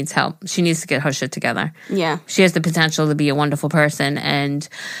definitely needs help. She needs to get her shit together. Yeah. She has the potential to be a wonderful person and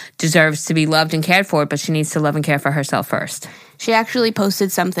deserves to be loved and cared for, but she needs to love and care for herself first. She actually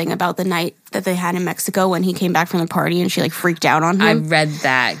posted something about the night that they had in Mexico when he came back from the party, and she like freaked out on him. I read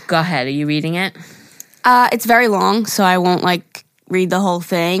that. Go ahead. Are you reading it? It's very long, so I won't like read the whole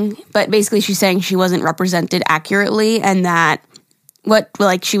thing. But basically, she's saying she wasn't represented accurately, and that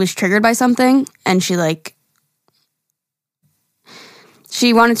she was triggered by something, and she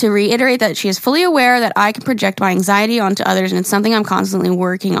wanted to reiterate that she is fully aware that I can project my anxiety onto others, and it's something I'm constantly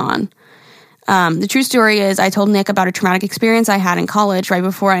working on. The true story is I told Nick about a traumatic experience I had in college right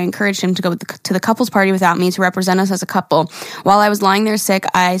before I encouraged him to go to the couples party without me to represent us as a couple. While I was lying there sick,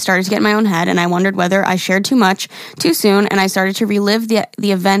 I started to get in my own head, and I wondered whether I shared too much too soon, and I started to relive the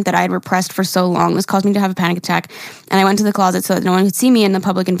event that I had repressed for so long. This caused me to have a panic attack, and I went to the closet so that no one could see me in the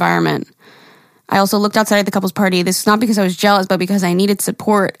public environment. I also looked outside at the couples party. This is not because I was jealous, but because I needed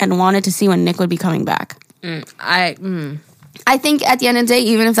support and wanted to see when Nick would be coming back. I think at the end of the day,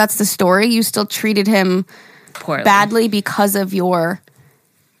 even if that's the story, you still treated him poorly, badly because of your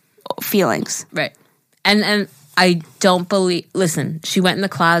feelings. Right. And I don't believe... Listen, she went in the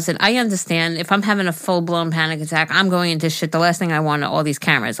closet. I understand. If I'm having a full-blown panic attack, I'm going into shit. The last thing I want are all these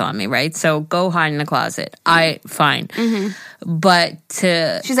cameras on me, right? So go hide in the closet. Fine. Mm-hmm. But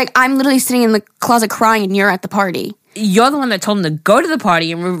she's like, I'm literally sitting in the closet crying and you're at the party. You're the one that told him to go to the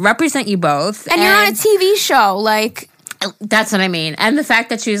party and represent you both. And you're on a TV show, like... That's what I mean. And the fact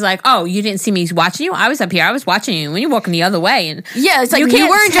that she's like, oh, you didn't see me watching you? I was up here. I was watching you when you're walking the other way. And yeah, it's like you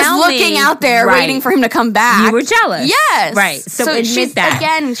weren't just looking out there waiting for him to come back. You were jealous. Yes. Right. So admit that.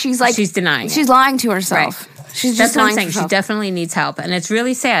 Again, she's denying She's lying to herself. Right. She's just lying to herself. She definitely needs help. And it's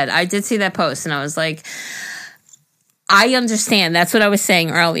really sad. I did see that post and I was like, I understand. That's what I was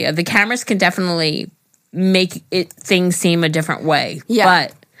saying earlier. The cameras can definitely make things seem a different way. Yeah.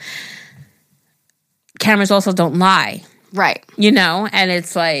 But cameras also don't lie. Right. You know? And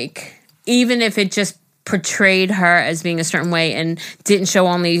it's like, even if it just portrayed her as being a certain way and didn't show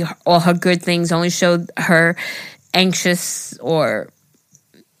only all her good things, only showed her anxious or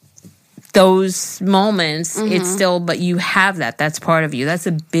those moments, it's still, but you have that. That's part of you. That's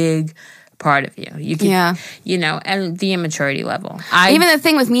a big part of you. You can, you know, and the immaturity level. Even the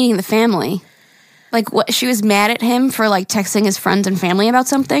thing with meeting the family. Like, what, she was mad at him for, like, texting his friends and family about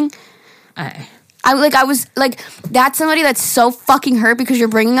something. I was like, that's somebody that's so fucking hurt because you're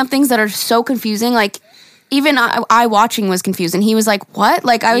bringing up things that are so confusing. Like, even I watching was confused, and he was like, "What?"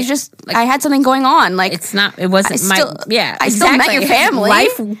 Like, I was just, like, I had something going on. Like, it wasn't I still met your family.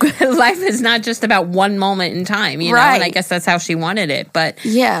 Life is not just about one moment in time, you know. And I guess that's how she wanted it. But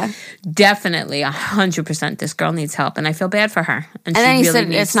yeah, definitely 100%, this girl needs help, and I feel bad for her. And then he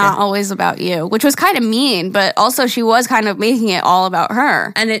said it's not always about you, which was kind of mean, but also she was kind of making it all about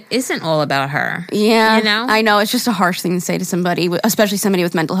her, and it isn't all about her. Yeah, you know, I know it's just a harsh thing to say to somebody, especially somebody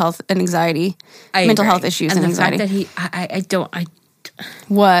with mental health and anxiety, mental health issues. And the anxiety. fact that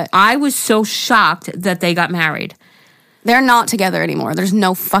what? I was so shocked that they got married. They're not together anymore. There's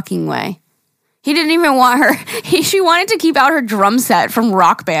no fucking way. He didn't even want her. She wanted to keep out her drum set from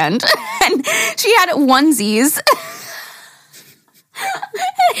Rock Band, and she had onesies.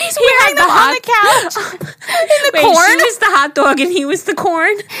 He's wearing them on the couch in the corn. She was the hot dog and he was the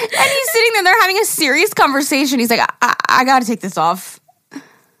corn. And he's sitting there. They're having a serious conversation. He's like, I got to take this off.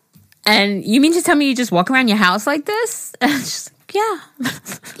 And you mean to tell me you just walk around your house like this? She's like, yeah.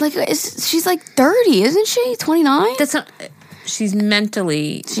 Like, she's like 30, isn't she? 29? That's not... she's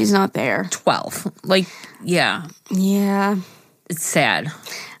mentally She's not there. 12. Like, yeah. Yeah. It's sad.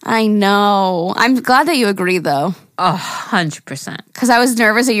 I know. I'm glad that you agree, though. 100%. Because I was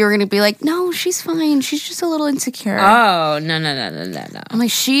nervous that you were going to be like, no, she's fine. She's just a little insecure. Oh, no. I'm like,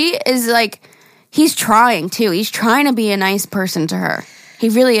 she is like, he's trying, too. He's trying to be a nice person to her. He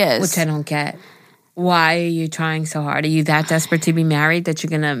really is. Which I don't get. Why are you trying so hard? Are you that desperate to be married that you're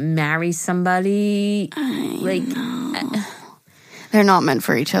going to marry somebody? They're not meant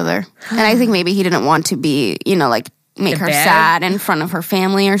for each other. And I think maybe he didn't want to be, like, make her sad in front of her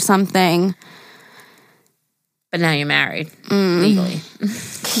family or something. But now you're married legally.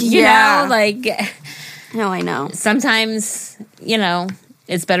 Yeah. No, I know. Sometimes,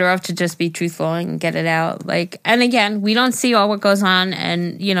 it's better off to just be truthful and get it out. And again, we don't see all what goes on,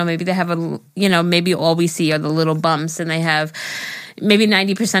 and maybe they have maybe all we see are the little bumps, and they have maybe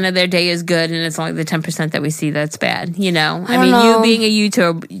 90% of their day is good, and it's only the 10% that we see that's bad. I mean, know. you being a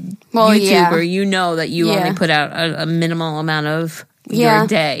YouTuber, that you only put out a minimal amount of your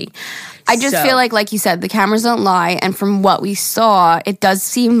day. I just feel like you said, the cameras don't lie, and from what we saw, it does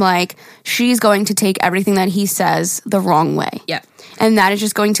seem like she's going to take everything that he says the wrong way. Yeah. And that is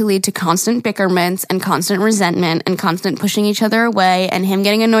just going to lead to constant bickerments and constant resentment and constant pushing each other away and him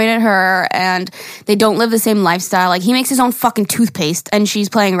getting annoyed at her, and they don't live the same lifestyle. Like, he makes his own fucking toothpaste and she's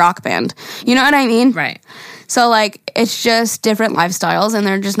playing Rock Band. You know what I mean? Right. So, it's just different lifestyles, and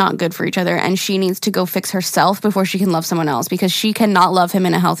they're just not good for each other, and she needs to go fix herself before she can love someone else, because she cannot love him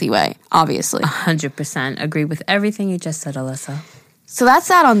in a healthy way, obviously. 100% agree with everything you just said, Alyssa. So that's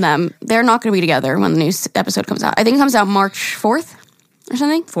that on them. They're not going to be together when the new episode comes out. I think it comes out March 4th or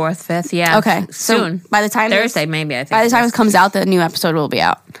something? 4th, 5th, yeah. Okay. Soon. So by the time Thursday, maybe, I think. By the time it comes out, the new episode will be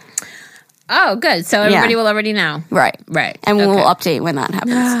out. Oh, good. So everybody will already know. Right. And we'll update when that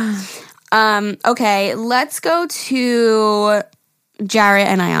happens. Okay, let's go to Jarrett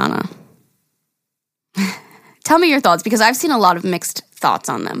and Ayana. Tell me your thoughts, because I've seen a lot of mixed thoughts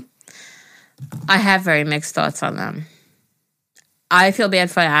on them. I have very mixed thoughts on them. I feel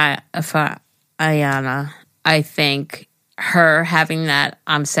bad for Ayana. I think her having that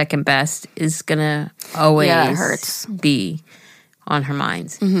I'm second best is going to always be on her mind.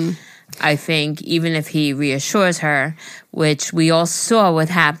 Mm-hmm. I think even if he reassures her, which we all saw what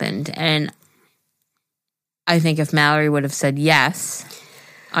happened, and I think if Mallory would have said yes,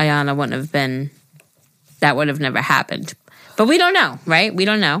 Ayana wouldn't have been, that would have never happened. But we don't know, right? We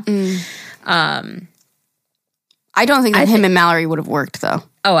don't know. I don't think that him and Mallory would have worked, though.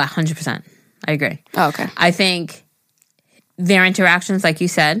 Oh, 100%. I agree. Oh, okay. I think their interactions, like you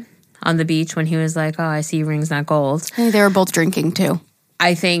said, on the beach when he was like, oh, I see rings, not gold. I think they were both drinking, too.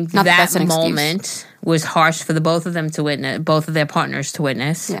 I think that moment was harsh for the both of them to witness, both of their partners to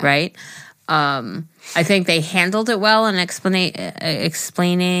witness, right? I think they handled it well and explaining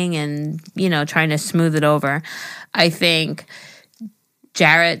and, trying to smooth it over. I think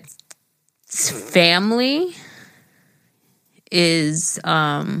Jarrett's family is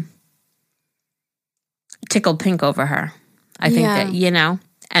tickled pink over her. I think that,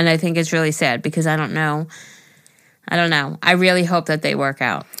 and I think it's really sad because I don't know. I really hope that they work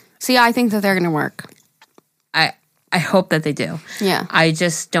out. See, I think that they're going to work. I hope that they do. Yeah. I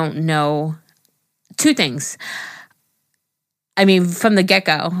just don't know. Two things. I mean, from the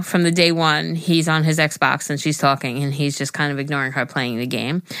get-go, from the day one, he's on his Xbox and she's talking and he's just kind of ignoring her playing the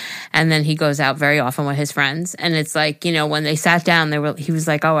game. And then he goes out very often with his friends. And it's like, when they sat down, he was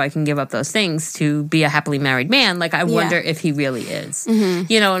like, oh, I can give up those things to be a happily married man. Like, I wonder if he really is.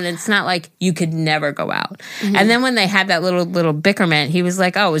 Mm-hmm. And it's not like you could never go out. Mm-hmm. And then when they had that little bickerment, he was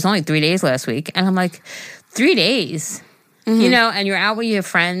like, oh, it was only 3 days last week. And I'm like, 3 days? Mm-hmm. And you're out with your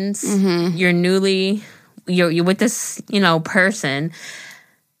friends. Mm-hmm. You're with this, person,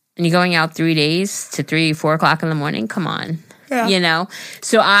 and you're going out 3 days to 3-4 o'clock in the morning. Come on,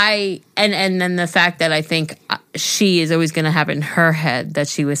 So and then the fact that I think she is always going to have in her head that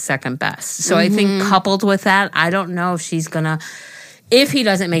she was second best. So I think coupled with that, I don't know if she's gonna, if he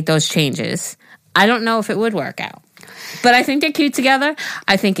doesn't make those changes, I don't know if it would work out. But I think they're cute together.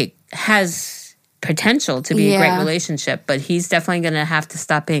 I think it has potential to be a great relationship. But he's definitely going to have to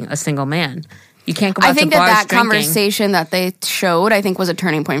stop being a single man. You can't go out to bars that drinking. Conversation that they showed, I think, was a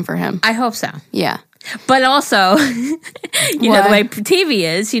turning point for him. I hope so. Yeah. But also, the way TV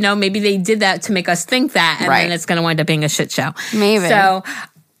is, maybe they did that to make us think that, and then it's going to wind up being a shit show. Maybe. So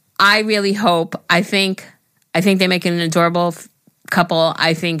I really hope, I think they make an adorable couple.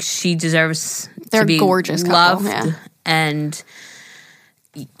 I think she deserves to be gorgeous loved. couple, And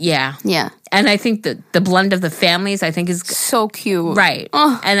yeah. And I think the blend of the families, I think, is so cute. Right.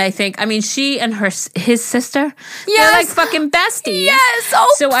 And I think, she and his sister, they're like fucking besties. Yes.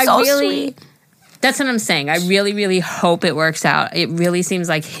 So I really, sweet. That's what I'm saying. I really, really hope it works out. It really seems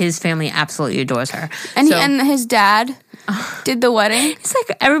like his family absolutely adores her. And and his dad did the wedding. It's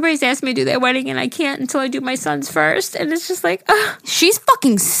like everybody's asked me to do their wedding, and I can't until I do my son's first. And it's just like, she's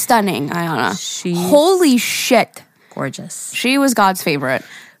fucking stunning, Ayana. She's holy shit, gorgeous. She was God's favorite.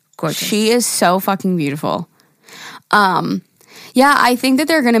 Gorgeous. She is so fucking beautiful. Yeah, I think that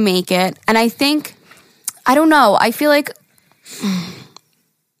they're gonna make it, and I don't know. I feel like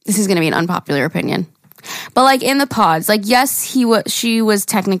this is gonna be an unpopular opinion, but like in the pods, like yes, she was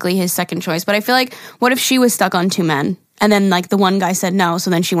technically his second choice, but I feel like what if she was stuck on two men, and then like the one guy said no,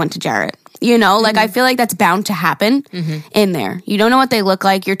 so then she went to Jarrett. You know, like I feel like that's bound to happen in there. You don't know what they look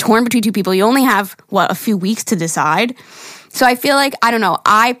like. You're torn between two people. You only have a few weeks to decide. So I feel like, I don't know,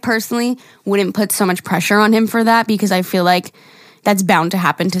 I personally wouldn't put so much pressure on him for that because I feel like that's bound to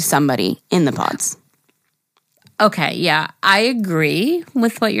happen to somebody in the pods. Okay, yeah, I agree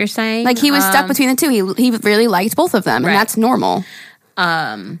with what you're saying. Like he was stuck between the two. He really liked both of them, and that's normal.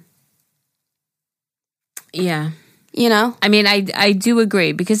 Yeah. You know? I mean, I do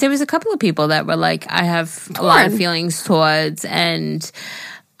agree because there was a couple of people that were like, I have a lot of feelings towards, and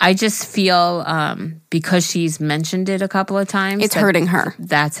I just feel because she's mentioned it a couple of times. It's hurting her.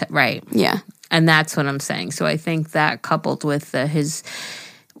 That's right. Yeah. And that's what I'm saying. So I think that coupled with his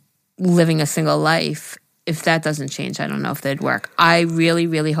living a single life, if that doesn't change, I don't know if they'd work. I really,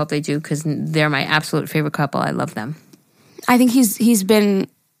 really hope they do because they're my absolute favorite couple. I love them. I think he's been,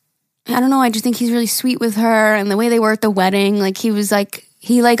 I don't know, I just think he's really sweet with her, and the way they were at the wedding, like he was like,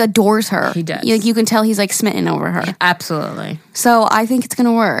 he like adores her. He does. You can tell he's like smitten over her. Absolutely. So I think it's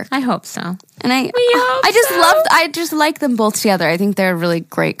gonna work. I hope so. And I just like them both together. I think they're a really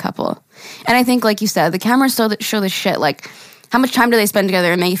great couple. And I think, like you said, the cameras show the shit. Like, how much time do they spend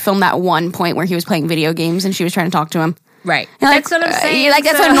together? And they filmed that one point where he was playing video games and she was trying to talk to him. Right. That's what I'm saying. Like,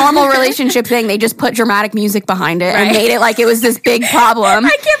 that's a normal relationship thing. They just put dramatic music behind it and made it like it was this big problem.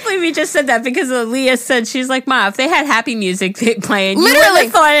 I can't believe you just said that because Leah said, she's like, Ma, if they had happy music playing, literally, you wouldn't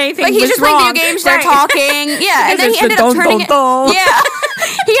have thought anything like, he's was just wrong. playing video games, they're talking. Yeah. And then he ended up turning it. Yeah.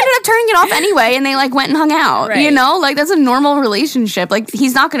 He ended up turning it off anyway, and they like went and hung out. Right. You know? Like, that's a normal relationship. Like,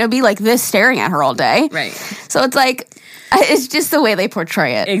 he's not going to be like this staring at her all day. Right. So it's like, it's just the way they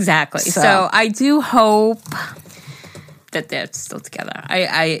portray it. Exactly. So I do hope that they're still together.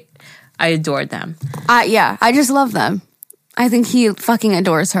 I adored them. Yeah, I just love them. I think he fucking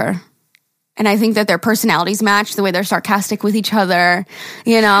adores her. And I think that their personalities match, the way they're sarcastic with each other,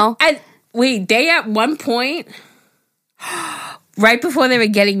 you know? And wait, they at one point, right before they were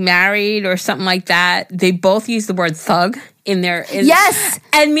getting married or something like that, they both used the word thug in their... Yes!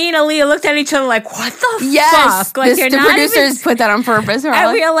 And me and Aaliyah looked at each other like, what the yes. fuck? Like, the producers put that on purpose.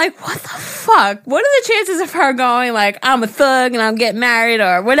 And we are like, what the fuck? What are the chances of her going like, I'm a thug and I'm getting married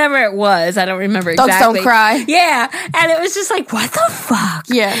or whatever it was? I don't remember exactly. Thugs don't cry. Yeah. And it was just like, what the fuck?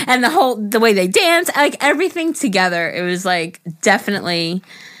 Yeah. And the way they danced, like everything together, it was like definitely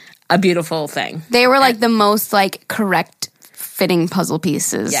a beautiful thing. They were like the most like correct fitting puzzle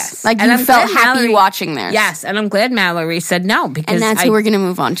pieces. Yes. Like, you felt happy watching theirs. Yes, and I'm glad Mallory said no because and that's who we're going to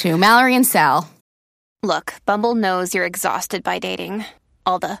move on to. Mallory and Sal. Look, Bumble knows you're exhausted by dating.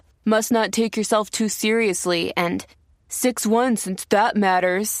 All the must not take yourself too seriously and 6'1" since that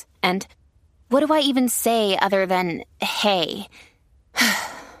matters. And What do I even say other than, hey?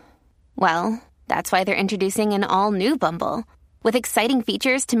 Well, that's why they're introducing an all-new Bumble, with exciting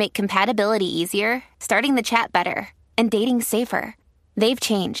features to make compatibility easier, starting the chat better, and dating safer. They've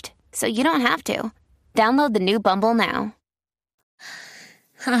changed, so you don't have to. Download the new Bumble now.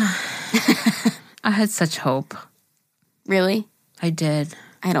 I had such hope. Really? I did.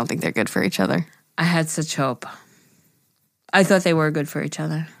 I don't think they're good for each other. I had such hope. I thought they were good for each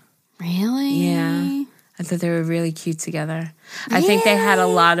other. Really? Yeah. I thought they were really cute together. Really? I think they had a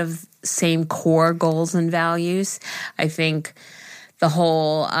lot of same core goals and values. I think the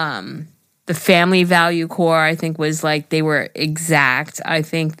whole... the family value core, I think, was like they were exact. I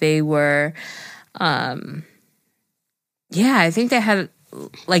think they were, I think they had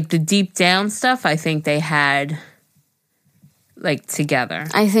like the deep down stuff. I think they had like together.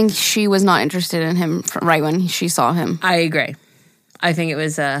 I think she was not interested in him right when she saw him. I agree. I think it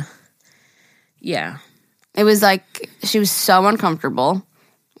was It was like she was so uncomfortable,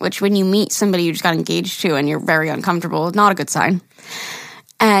 which when you meet somebody you just got engaged to and you're very uncomfortable, not a good sign.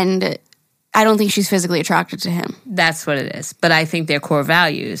 And I don't think she's physically attracted to him. That's what it is. But I think they're core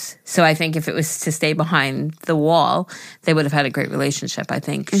values. So I think if it was to stay behind the wall, they would have had a great relationship. I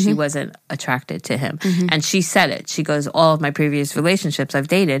think she wasn't attracted to him. And she said it. She goes, all of my previous relationships I've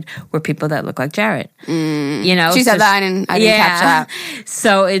dated were people that look like Jarrett. You know? She said that. I didn't catch that.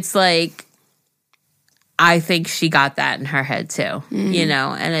 So it's like, I think she got that in her head too, you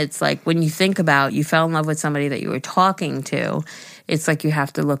know? And it's like, when you think about, you fell in love with somebody that you were talking to, it's like you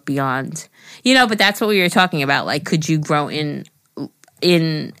have to look beyond, you know, but that's what we were talking about. Like, could you grow in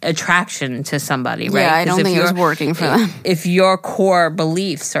attraction to somebody, right? Yeah, I don't think it was working for them. If your core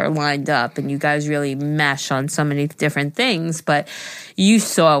beliefs are lined up and you guys really mesh on so many different things, but you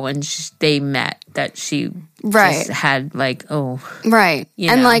saw when they met that she just had like, Right.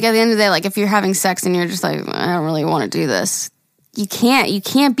 And like at the end of the day, like if you're having sex and you're just like, I don't really want to do this, you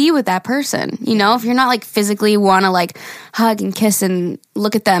can't be with that person. You know, if you're not like physically want to like hug and kiss and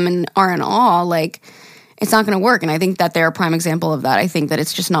look at them and are in awe, like it's not going to work. And I think that they're a prime example of that. I think that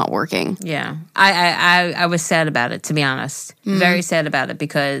it's just not working. Yeah. I was sad about it, to be honest. Very sad about it,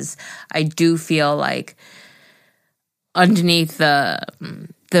 because I do feel like underneath the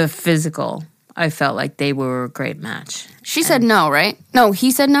physical, I felt like they were a great match. She said no, right? No, he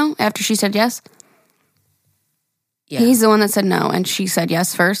said no after she said yes? Yeah. He's the one that said no, and she said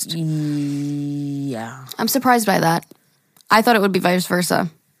yes first? Yeah. I'm surprised by that. I thought it would be vice versa.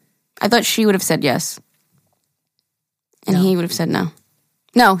 I thought she would have said yes. And he would have said no.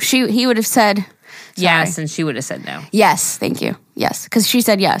 No, he would have said yes, and she would have said no. Yes, thank you. Yes, because she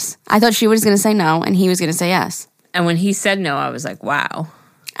said yes. I thought she was going to say no, and he was going to say yes. And when he said no, I was like, wow.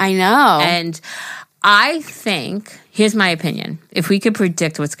 I know. And I think, here's my opinion, if we could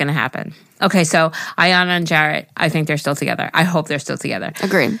predict what's going to happen. Okay, so Ayanna and Jarrett, I think they're still together. I hope they're still together.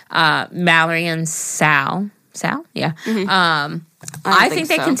 Agreed. Mallory and Sal? Yeah. I think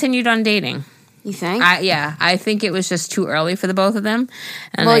they continued on dating. You think? I think it was just too early for the both of them.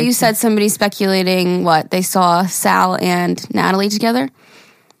 And well, you said somebody speculating they saw Sal and Natalie together?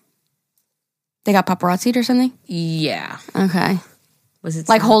 They got paparazzi'd or something? Yeah. Okay. Was it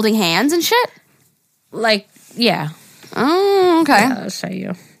like holding hands and shit? Like, yeah. Oh, okay. Yeah, I'll show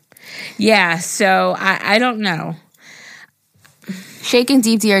you. Yeah, so I don't know. Shake and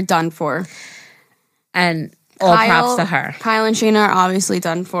Deepti are done for. And all props to her. Kyle and Shayna are obviously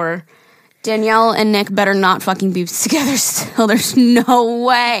done for. Danielle and Nick better not fucking be together still. There's no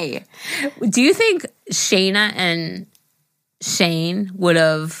way. Do you think Shayna and Shane would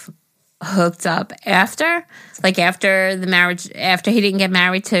have hooked up after? Like after the marriage, after he didn't get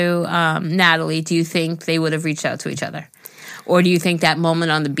married to Natalie, do you think they would have reached out to each other? Or do you think that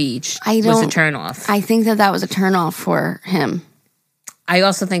moment on the beach was a turnoff? I think that was a turnoff for him. I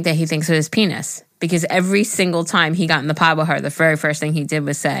also think that he thinks of his penis. Because every single time he got in the pod with her, the very first thing he did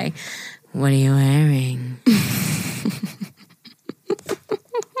was say, "What are you wearing?"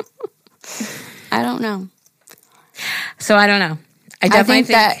 I don't know. So I don't know. I think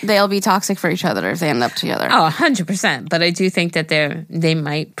that they'll be toxic for each other if they end up together. Oh, 100%. But I do think that they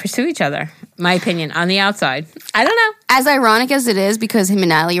might pursue each other. My opinion, on the outside. I don't know. As ironic as it is, because him and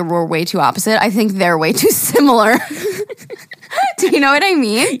Natalie are way too opposite, I think they're way too similar. Do you know what I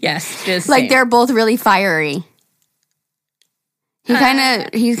mean? Yes. Just like they're both really fiery. He's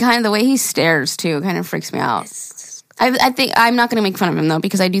kind of the way he stares too kind of freaks me out. I think I'm not going to make fun of him though,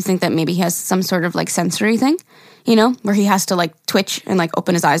 because I do think that maybe he has some sort of like sensory thing, you know, where he has to like twitch and like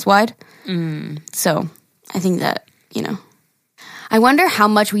open his eyes wide. So I think that, you know, I wonder how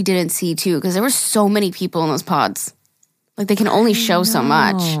much we didn't see too, because there were so many people in those pods. Like they can only show so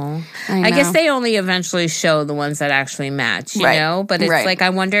much. I guess they only eventually show the ones that actually match, you know? But it's like, I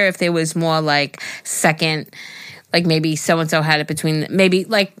wonder if there was more like second, like maybe so-and-so had it between, maybe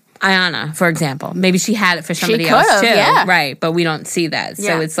like Ayanna, for example. Maybe she had it for somebody else too. Yeah. Right, but we don't see that.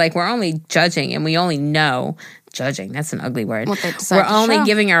 So it's like we're only judging and we only know, judging, that's an ugly word. We're only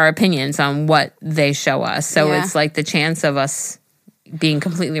giving our opinions on what they show us. So it's like the chance of us being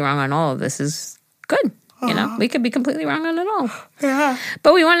completely wrong on all of this is good. You know, we could be completely wrong on it all. Yeah.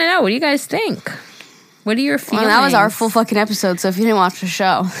 But we want to know, what do you guys think? What are your feelings? Well, that was our full fucking episode, so if you didn't watch the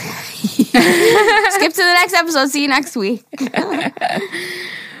show, skip to the next episode. See you next week.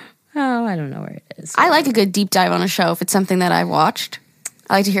 Oh, I don't know where it is. I like a good deep dive on a show if it's something that I've watched.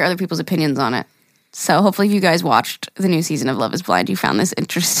 I like to hear other people's opinions on it. So hopefully if you guys watched the new season of Love is Blind, you found this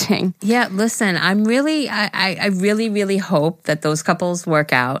interesting. Yeah, listen, I really, really hope that those couples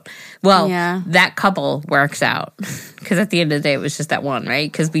work out. Well, that couple works out. Because at the end of the day, it was just that one,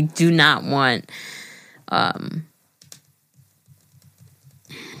 right? Because we do not want,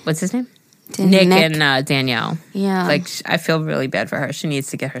 what's his name? Nick and Danielle. Yeah. Like, I feel really bad for her. She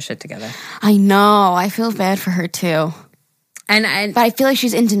needs to get her shit together. I know. I feel bad for her too. But I feel like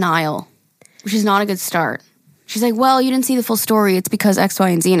she's in denial, which is not a good start. She's like, well, you didn't see the full story. It's because X, Y,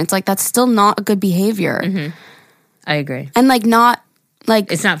 and Z. And it's like, that's still not a good behavior. Mm-hmm. I agree. And like, not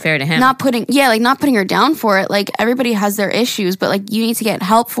like... It's not fair to him. Not putting her down for it. Like, everybody has their issues, but like, you need to get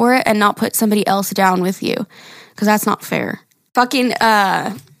help for it and not put somebody else down with you. Because that's not fair. Fucking,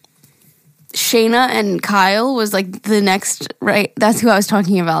 Shayna and Kyle was like the next, right? That's who I was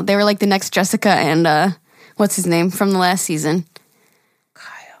talking about. They were like the next Jessica and, what's his name from the last season?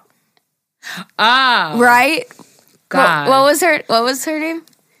 Kyle. Ah. Right? God. What was her name?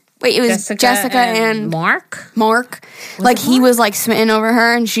 Wait, it was Jessica and Mark? Mark. Like, he was like smitten over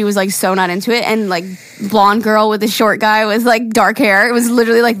her and she was like so not into it. And like blonde girl with the short guy with like dark hair. It was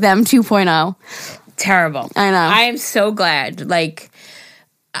literally like them 2.0. Terrible. I know. I am so glad. Like,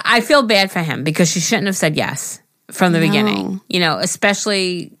 I feel bad for him because she shouldn't have said yes from the beginning. You know,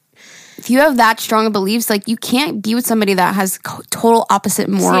 especially... If you have that strong of beliefs, like, you can't be with somebody that has total opposite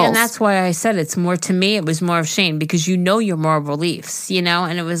morals. See, and that's why I said it's more, to me, it was more of Shane, because you know your moral beliefs, you know?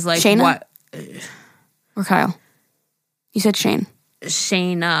 And it was like, Shayna? what? Or Kyle? You said Shane.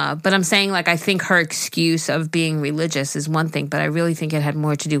 Shayna. But I'm saying, like, I think her excuse of being religious is one thing, but I really think it had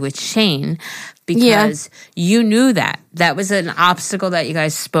more to do with Shane, because you knew that. That was an obstacle that you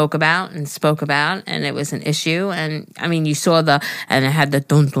guys spoke about, and it was an issue. And, I mean, you saw and it had the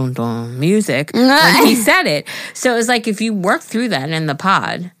dun-dun-dun music when he said it. So it was like, if you worked through that in the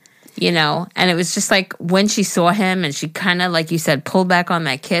pod, you know, and it was just like, when she saw him and she kind of, like you said, pulled back on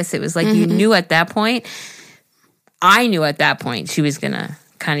that kiss, it was like, you knew at that point, I knew at that point she was going to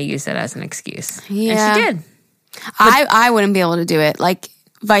kind of use that as an excuse. Yeah. And she did. I wouldn't be able to do it. Like,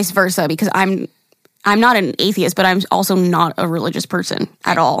 vice versa, because I'm not an atheist, but I'm also not a religious person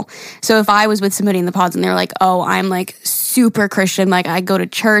at all. So if I was with somebody in the pods and they're like, oh, I'm like super Christian, like I go to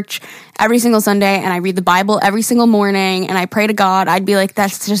church every single Sunday and I read the Bible every single morning and I pray to God, I'd be like,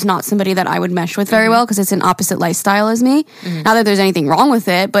 that's just not somebody that I would mesh with very well, because it's an opposite lifestyle as me. Not that there's anything wrong with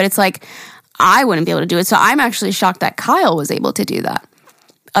it, but it's like, I wouldn't be able to do it. So I'm actually shocked that Kyle was able to do that,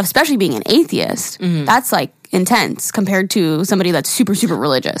 especially being an atheist. That's like intense compared to somebody that's super, super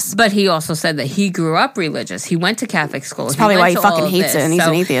religious. But he also said that he grew up religious. He went to Catholic school. That's probably why he fucking hates it and he's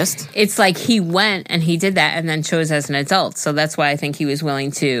an atheist. It's like he went and he did that and then chose as an adult. So that's why I think he was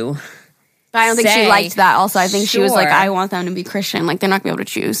willing to. But I don't think she liked that also. I think she was like, I want them to be Christian. Like, they're not going to be able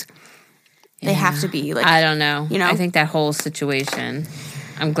to choose. They have to be like, I don't know. You know? I think that whole situation,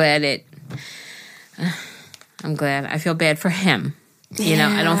 I'm glad. I feel bad for him. You know,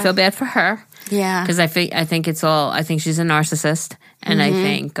 I don't feel bad for her. Yeah. Because I think she's a narcissist, and I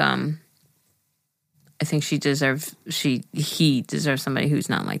think he deserves somebody who's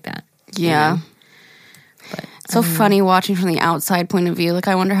not like that. Yeah. You know? But it's so funny watching from the outside point of view. Like,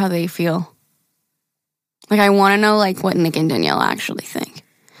 I wonder how they feel. Like, I want to know like what Nick and Danielle actually think.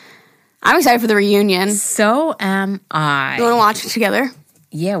 I'm excited for the reunion. So am I. You want to watch it together?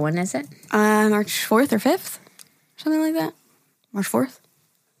 Yeah, when is it? March 4th or 5th? Something like that. March 4th?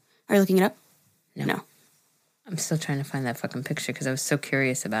 Are you looking it up? No. I'm still trying to find that fucking picture because I was so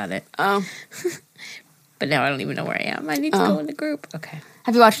curious about it. Oh. But now I don't even know where I am. I need to go in the group. Okay.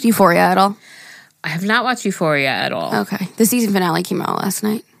 Have you watched Euphoria at all? I have not watched Euphoria at all. Okay. The season finale came out last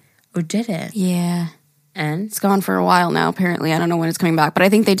night. Or did it? Yeah. And? It's gone for a while now, apparently. I don't know when it's coming back, but I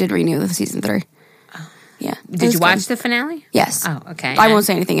think they did renew the season 3. Yeah. Did you watch the finale? Yes. Oh, okay. I won't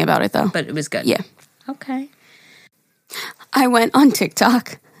say anything about it, though. But it was good. Yeah. Okay. I went on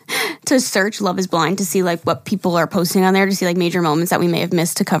TikTok to search Love is Blind to see, like, what people are posting on there, to see, like, major moments that we may have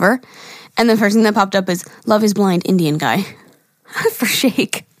missed to cover. And the first thing that popped up is Love is Blind Indian guy. For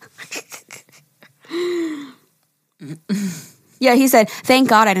Shake. Yeah, he said, thank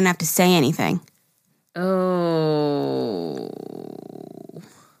God I didn't have to say anything. Oh.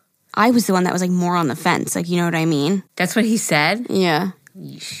 I was the one that was, like, more on the fence. Like, you know what I mean? That's what he said? Yeah.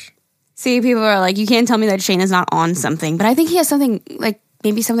 Yeesh. See, people are like, you can't tell me that Shane is not on something. But I think he has something, like,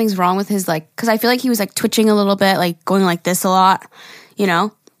 maybe something's wrong with his, like, because I feel like he was, like, twitching a little bit, like, going like this a lot, you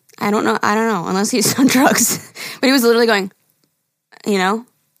know? I don't know, unless he's on drugs. But he was literally going, you know?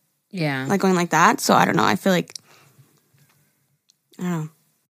 Yeah. Like, going like that. So, I don't know. I feel like, I don't know.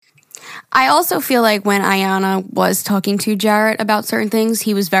 I also feel like when Ayanna was talking to Jarrett about certain things,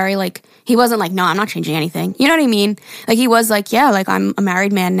 he was very, like, he wasn't like, no, I'm not changing anything. You know what I mean? Like, he was like, yeah, like, I'm a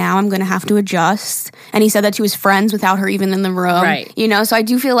married man now. I'm going to have to adjust. And he said that he was friends without her even in the room. Right. You know? So I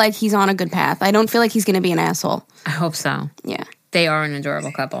do feel like he's on a good path. I don't feel like he's going to be an asshole. I hope so. Yeah. They are an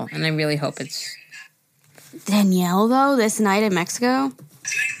adorable couple. And I really hope it's... Danielle, though, this night in Mexico? What do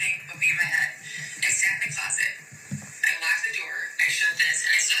you think would be my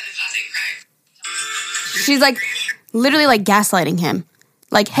she's like literally like gaslighting him.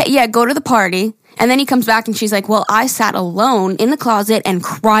 Like, hey, yeah, go to the party. And then he comes back and she's like, well, I sat alone in the closet and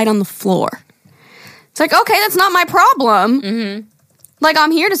cried on the floor. It's like, okay, that's not my problem. Mm-hmm. Like,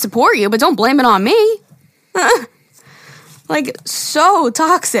 I'm here to support you, but don't blame it on me. Like, so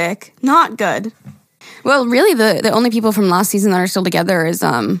toxic. Not good. Well, really, the only people from last season that are still together is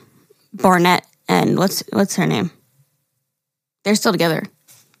Barnett and what's her name? They're still together.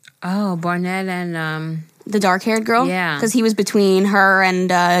 Oh, Barnett and... the dark-haired girl? Yeah. Because he was between her and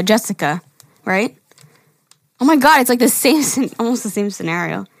Jessica, right? Oh my God, it's like almost the same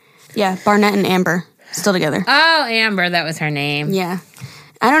scenario. Yeah, Barnett and Amber, still together. Oh, Amber, that was her name. Yeah.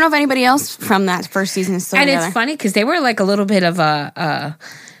 I don't know if anybody else from that first season is still and together. It's funny because they were like a little bit of a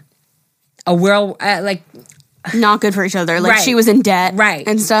world, like... Not good for each other. Like, Right. she was in debt Right.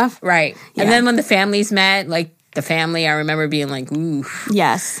 and stuff. Right. Yeah. And then when the families met, like, the family, I remember being like, ooh.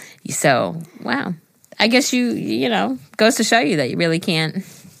 Yes. So, wow. I guess you know, goes to show you that you really can't,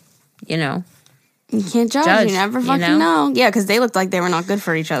 you know. You can't judge. Judge, You never you fucking know? know. Yeah, because they looked like they were not good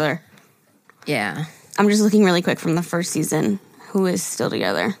for each other. Yeah. I'm just looking really quick from the first season. Who is still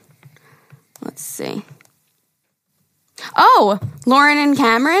together? Let's see. Oh, Lauren and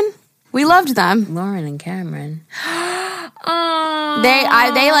Cameron. We loved them. Lauren and Cameron. Oh.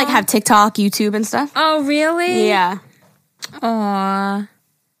 They like have TikTok, YouTube, and stuff. Oh, really? Yeah. Aw.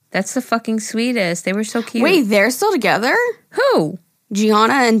 That's the fucking sweetest. They were so cute. Wait, they're still together? Who?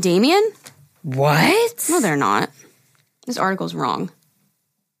 Gianna and Damien? What? No, they're not. This article's wrong.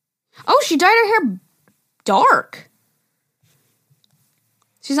 Oh, she dyed her hair dark.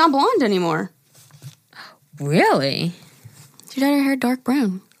 She's not blonde anymore. Really? She dyed her hair dark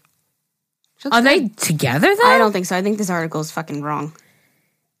brown. Are they together, though? I don't think so. I think this article is fucking wrong.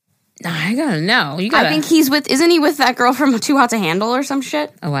 I gotta know. I think isn't he with that girl from Too Hot to Handle or some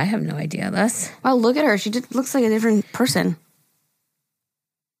shit? Oh, I have no idea, Les. Wow, look at her. She looks like a different person.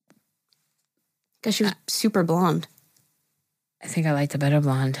 Because she was super blonde. I think I like the better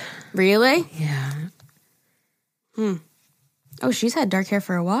blonde. Really? Yeah. Oh, she's had dark hair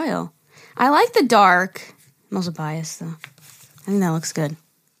for a while. I like the dark. I'm also biased, though. I think that looks good.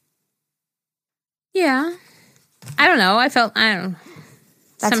 Yeah. I don't know. I don't know.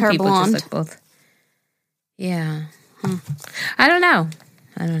 That's Some her people blonde. just look both. Yeah. I don't know.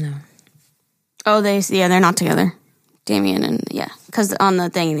 Oh, they're not together. Damien and, yeah. Because on the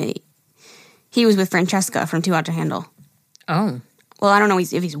thing, he was with Francesca from Too Hot to Handle. Oh. Well, I don't know if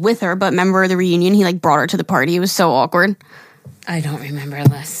he's with her, but remember the reunion? He, like, brought her to the party. It was so awkward. I don't remember,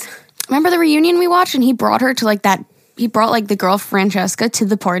 Les. Remember the reunion we watched? And he brought her to, like, he brought, like, the girl Francesca to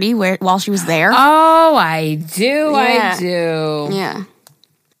the party while she was there. Oh, I do. Yeah. I do. Yeah.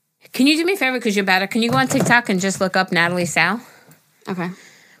 Can you do me a favor because you're better? Can you go on TikTok and just look up Natalie Sal? Okay.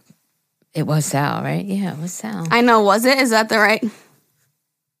 It was Sal, right? Yeah, it was Sal. I know. Was it? Is that the right?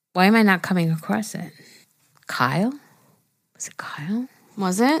 Why am I not coming across it? Kyle? Was it Kyle?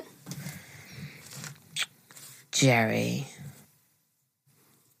 Was it? Jerry.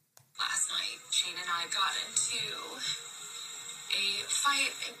 Last night, Shane and I got into a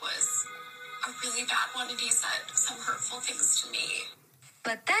fight. It was a really bad one, and he said some hurtful things to me.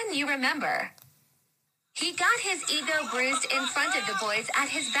 But then you remember, he got his ego bruised in front of the boys at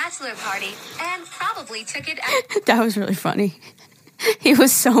his bachelor party and probably took it out. That was really funny. He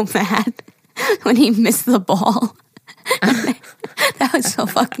was so mad when he missed the ball. That was so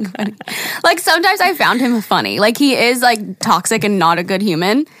fucking funny. Like, sometimes I found him funny. Like, he is, like, toxic and not a good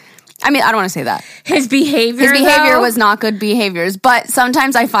human. I mean, I don't want to say that. His behavior Was not good behaviors. But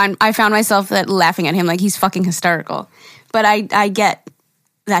sometimes I found myself laughing at him like he's fucking hysterical. But I get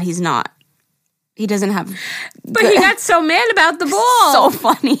that he's not. He doesn't have... But he got so mad about the ball. So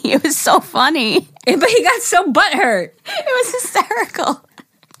funny. It was so funny. But he got so butthurt. It was hysterical.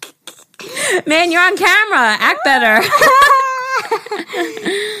 Man, you're on camera. Act better.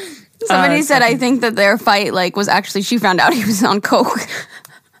 Somebody said, I think that their fight, like, was actually, she found out he was on coke.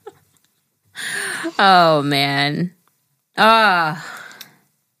 Oh, man. I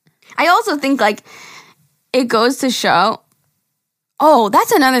also think, like, it goes to show... Oh,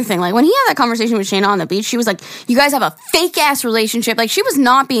 that's another thing. Like, when he had that conversation with Shayna on the beach, she was like, you guys have a fake-ass relationship. Like, she was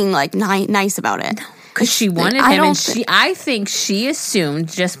not being, like, nice about it. Because she wanted him, and I think she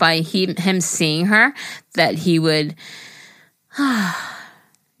assumed, just by him seeing her, that he would,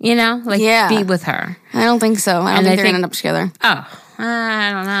 you know, like, be with her. I don't think so. I don't think they're going to end up together. Oh, I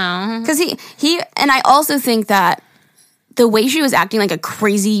don't know. Because he, and I also think that the way she was acting like a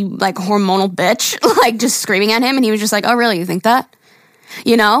crazy, like, hormonal bitch, like, just screaming at him, and he was just like, oh, really, you think that?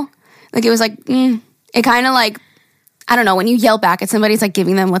 You know? Like, it was like, it kind of like, I don't know, when you yell back at somebody, it's like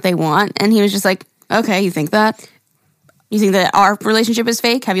giving them what they want, and he was just like, Okay, you think that? You think that our relationship is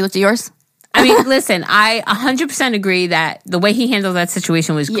fake? Have you looked at yours? I mean, listen, I 100% agree that the way he handled that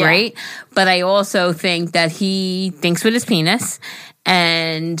situation was great, but I also think that he thinks with his penis,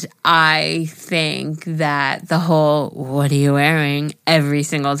 and I think that the whole, what are you wearing, every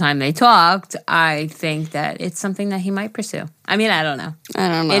single time they talked, I think that it's something that he might pursue. I mean, I don't know.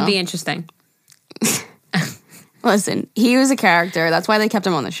 It'd be interesting. Listen, he was a character. That's why they kept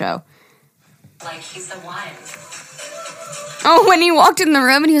him on the show. Like, he's the one. Oh, when he walked in the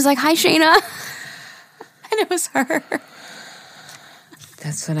room and he was like, hi, Shayna. And it was her.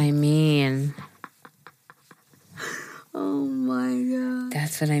 That's what I mean. Oh, my God.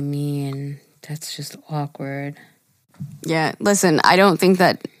 That's what I mean. That's just awkward. Yeah, listen, I don't think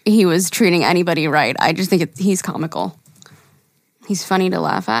that he was treating anybody right. I just think he's comical. He's funny to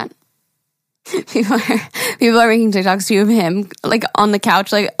laugh at. People are making TikToks too of him, like, on the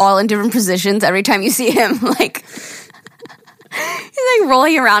couch, like, all in different positions every time you see him, like... He's like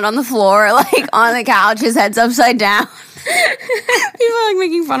rolling around on the floor, like on the couch, his head's upside down. People are like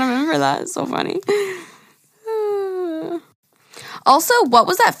making fun of him for that. It's so funny. Also, what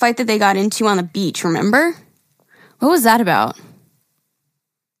was that fight that they got into on the beach, remember? What was that about?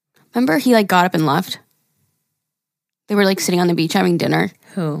 Remember he like got up and left? They were like sitting on the beach having dinner.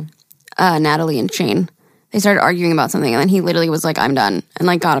 Who? Natalie and Shane. They started arguing about something and then he literally was like, I'm done, and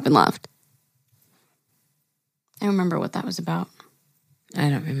like got up and left. I don't remember what that was about. I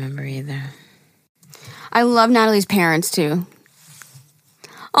don't remember either. I love Natalie's parents, too.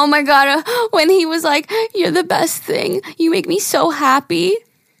 Oh, my God. When he was like, you're the best thing. You make me so happy.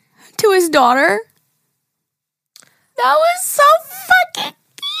 To his daughter. That was so fucking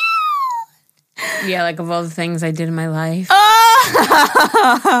cute. Yeah, like of all the things I did in my life.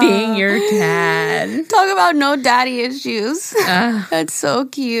 Being your dad. Talk about no daddy issues. That's so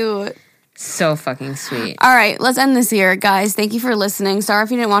cute. So fucking sweet. All right, let's end this here, guys. Thank you for listening. Sorry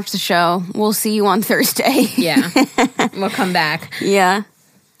if you didn't watch the show. We'll see you on Thursday. Yeah. We'll come back. Yeah.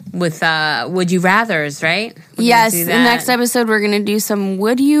 With Would You Rathers, right? Yes. The next episode, we're going to do some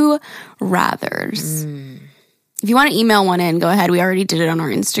Would You Rathers. If you want to email one in, go ahead. We already did it on our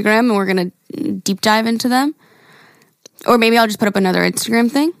Instagram, and we're going to deep dive into them. Or maybe I'll just put up another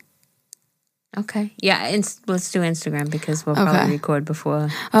Instagram thing. Okay. Yeah, let's do Instagram because we'll probably record before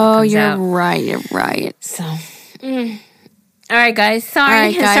it comes out. Right. You're right. So, all right, guys.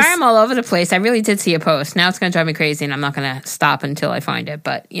 Sorry. Sorry I'm all over the place. I really did see a post. Now it's going to drive me crazy, and I'm not going to stop until I find it.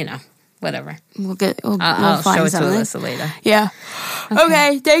 But, you know, whatever. We'll I'll find show it something. to Alyssa later. Yeah.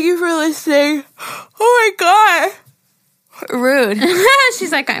 Okay. Thank you for listening. Oh, my God. Rude.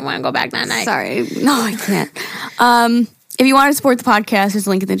 She's like, I want to go back that night. Sorry. No, I can't. If you want to support the podcast, there's a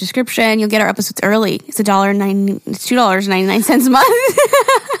link in the description. You'll get our episodes early. It's $2.99 a month.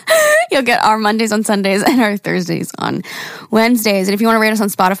 You'll get our Mondays on Sundays and our Thursdays on Wednesdays. And if you want to rate us on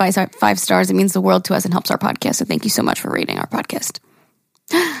Spotify 5 stars, it means the world to us and helps our podcast. So thank you so much for rating our podcast.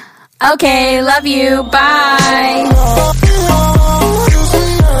 Okay, love you. Bye.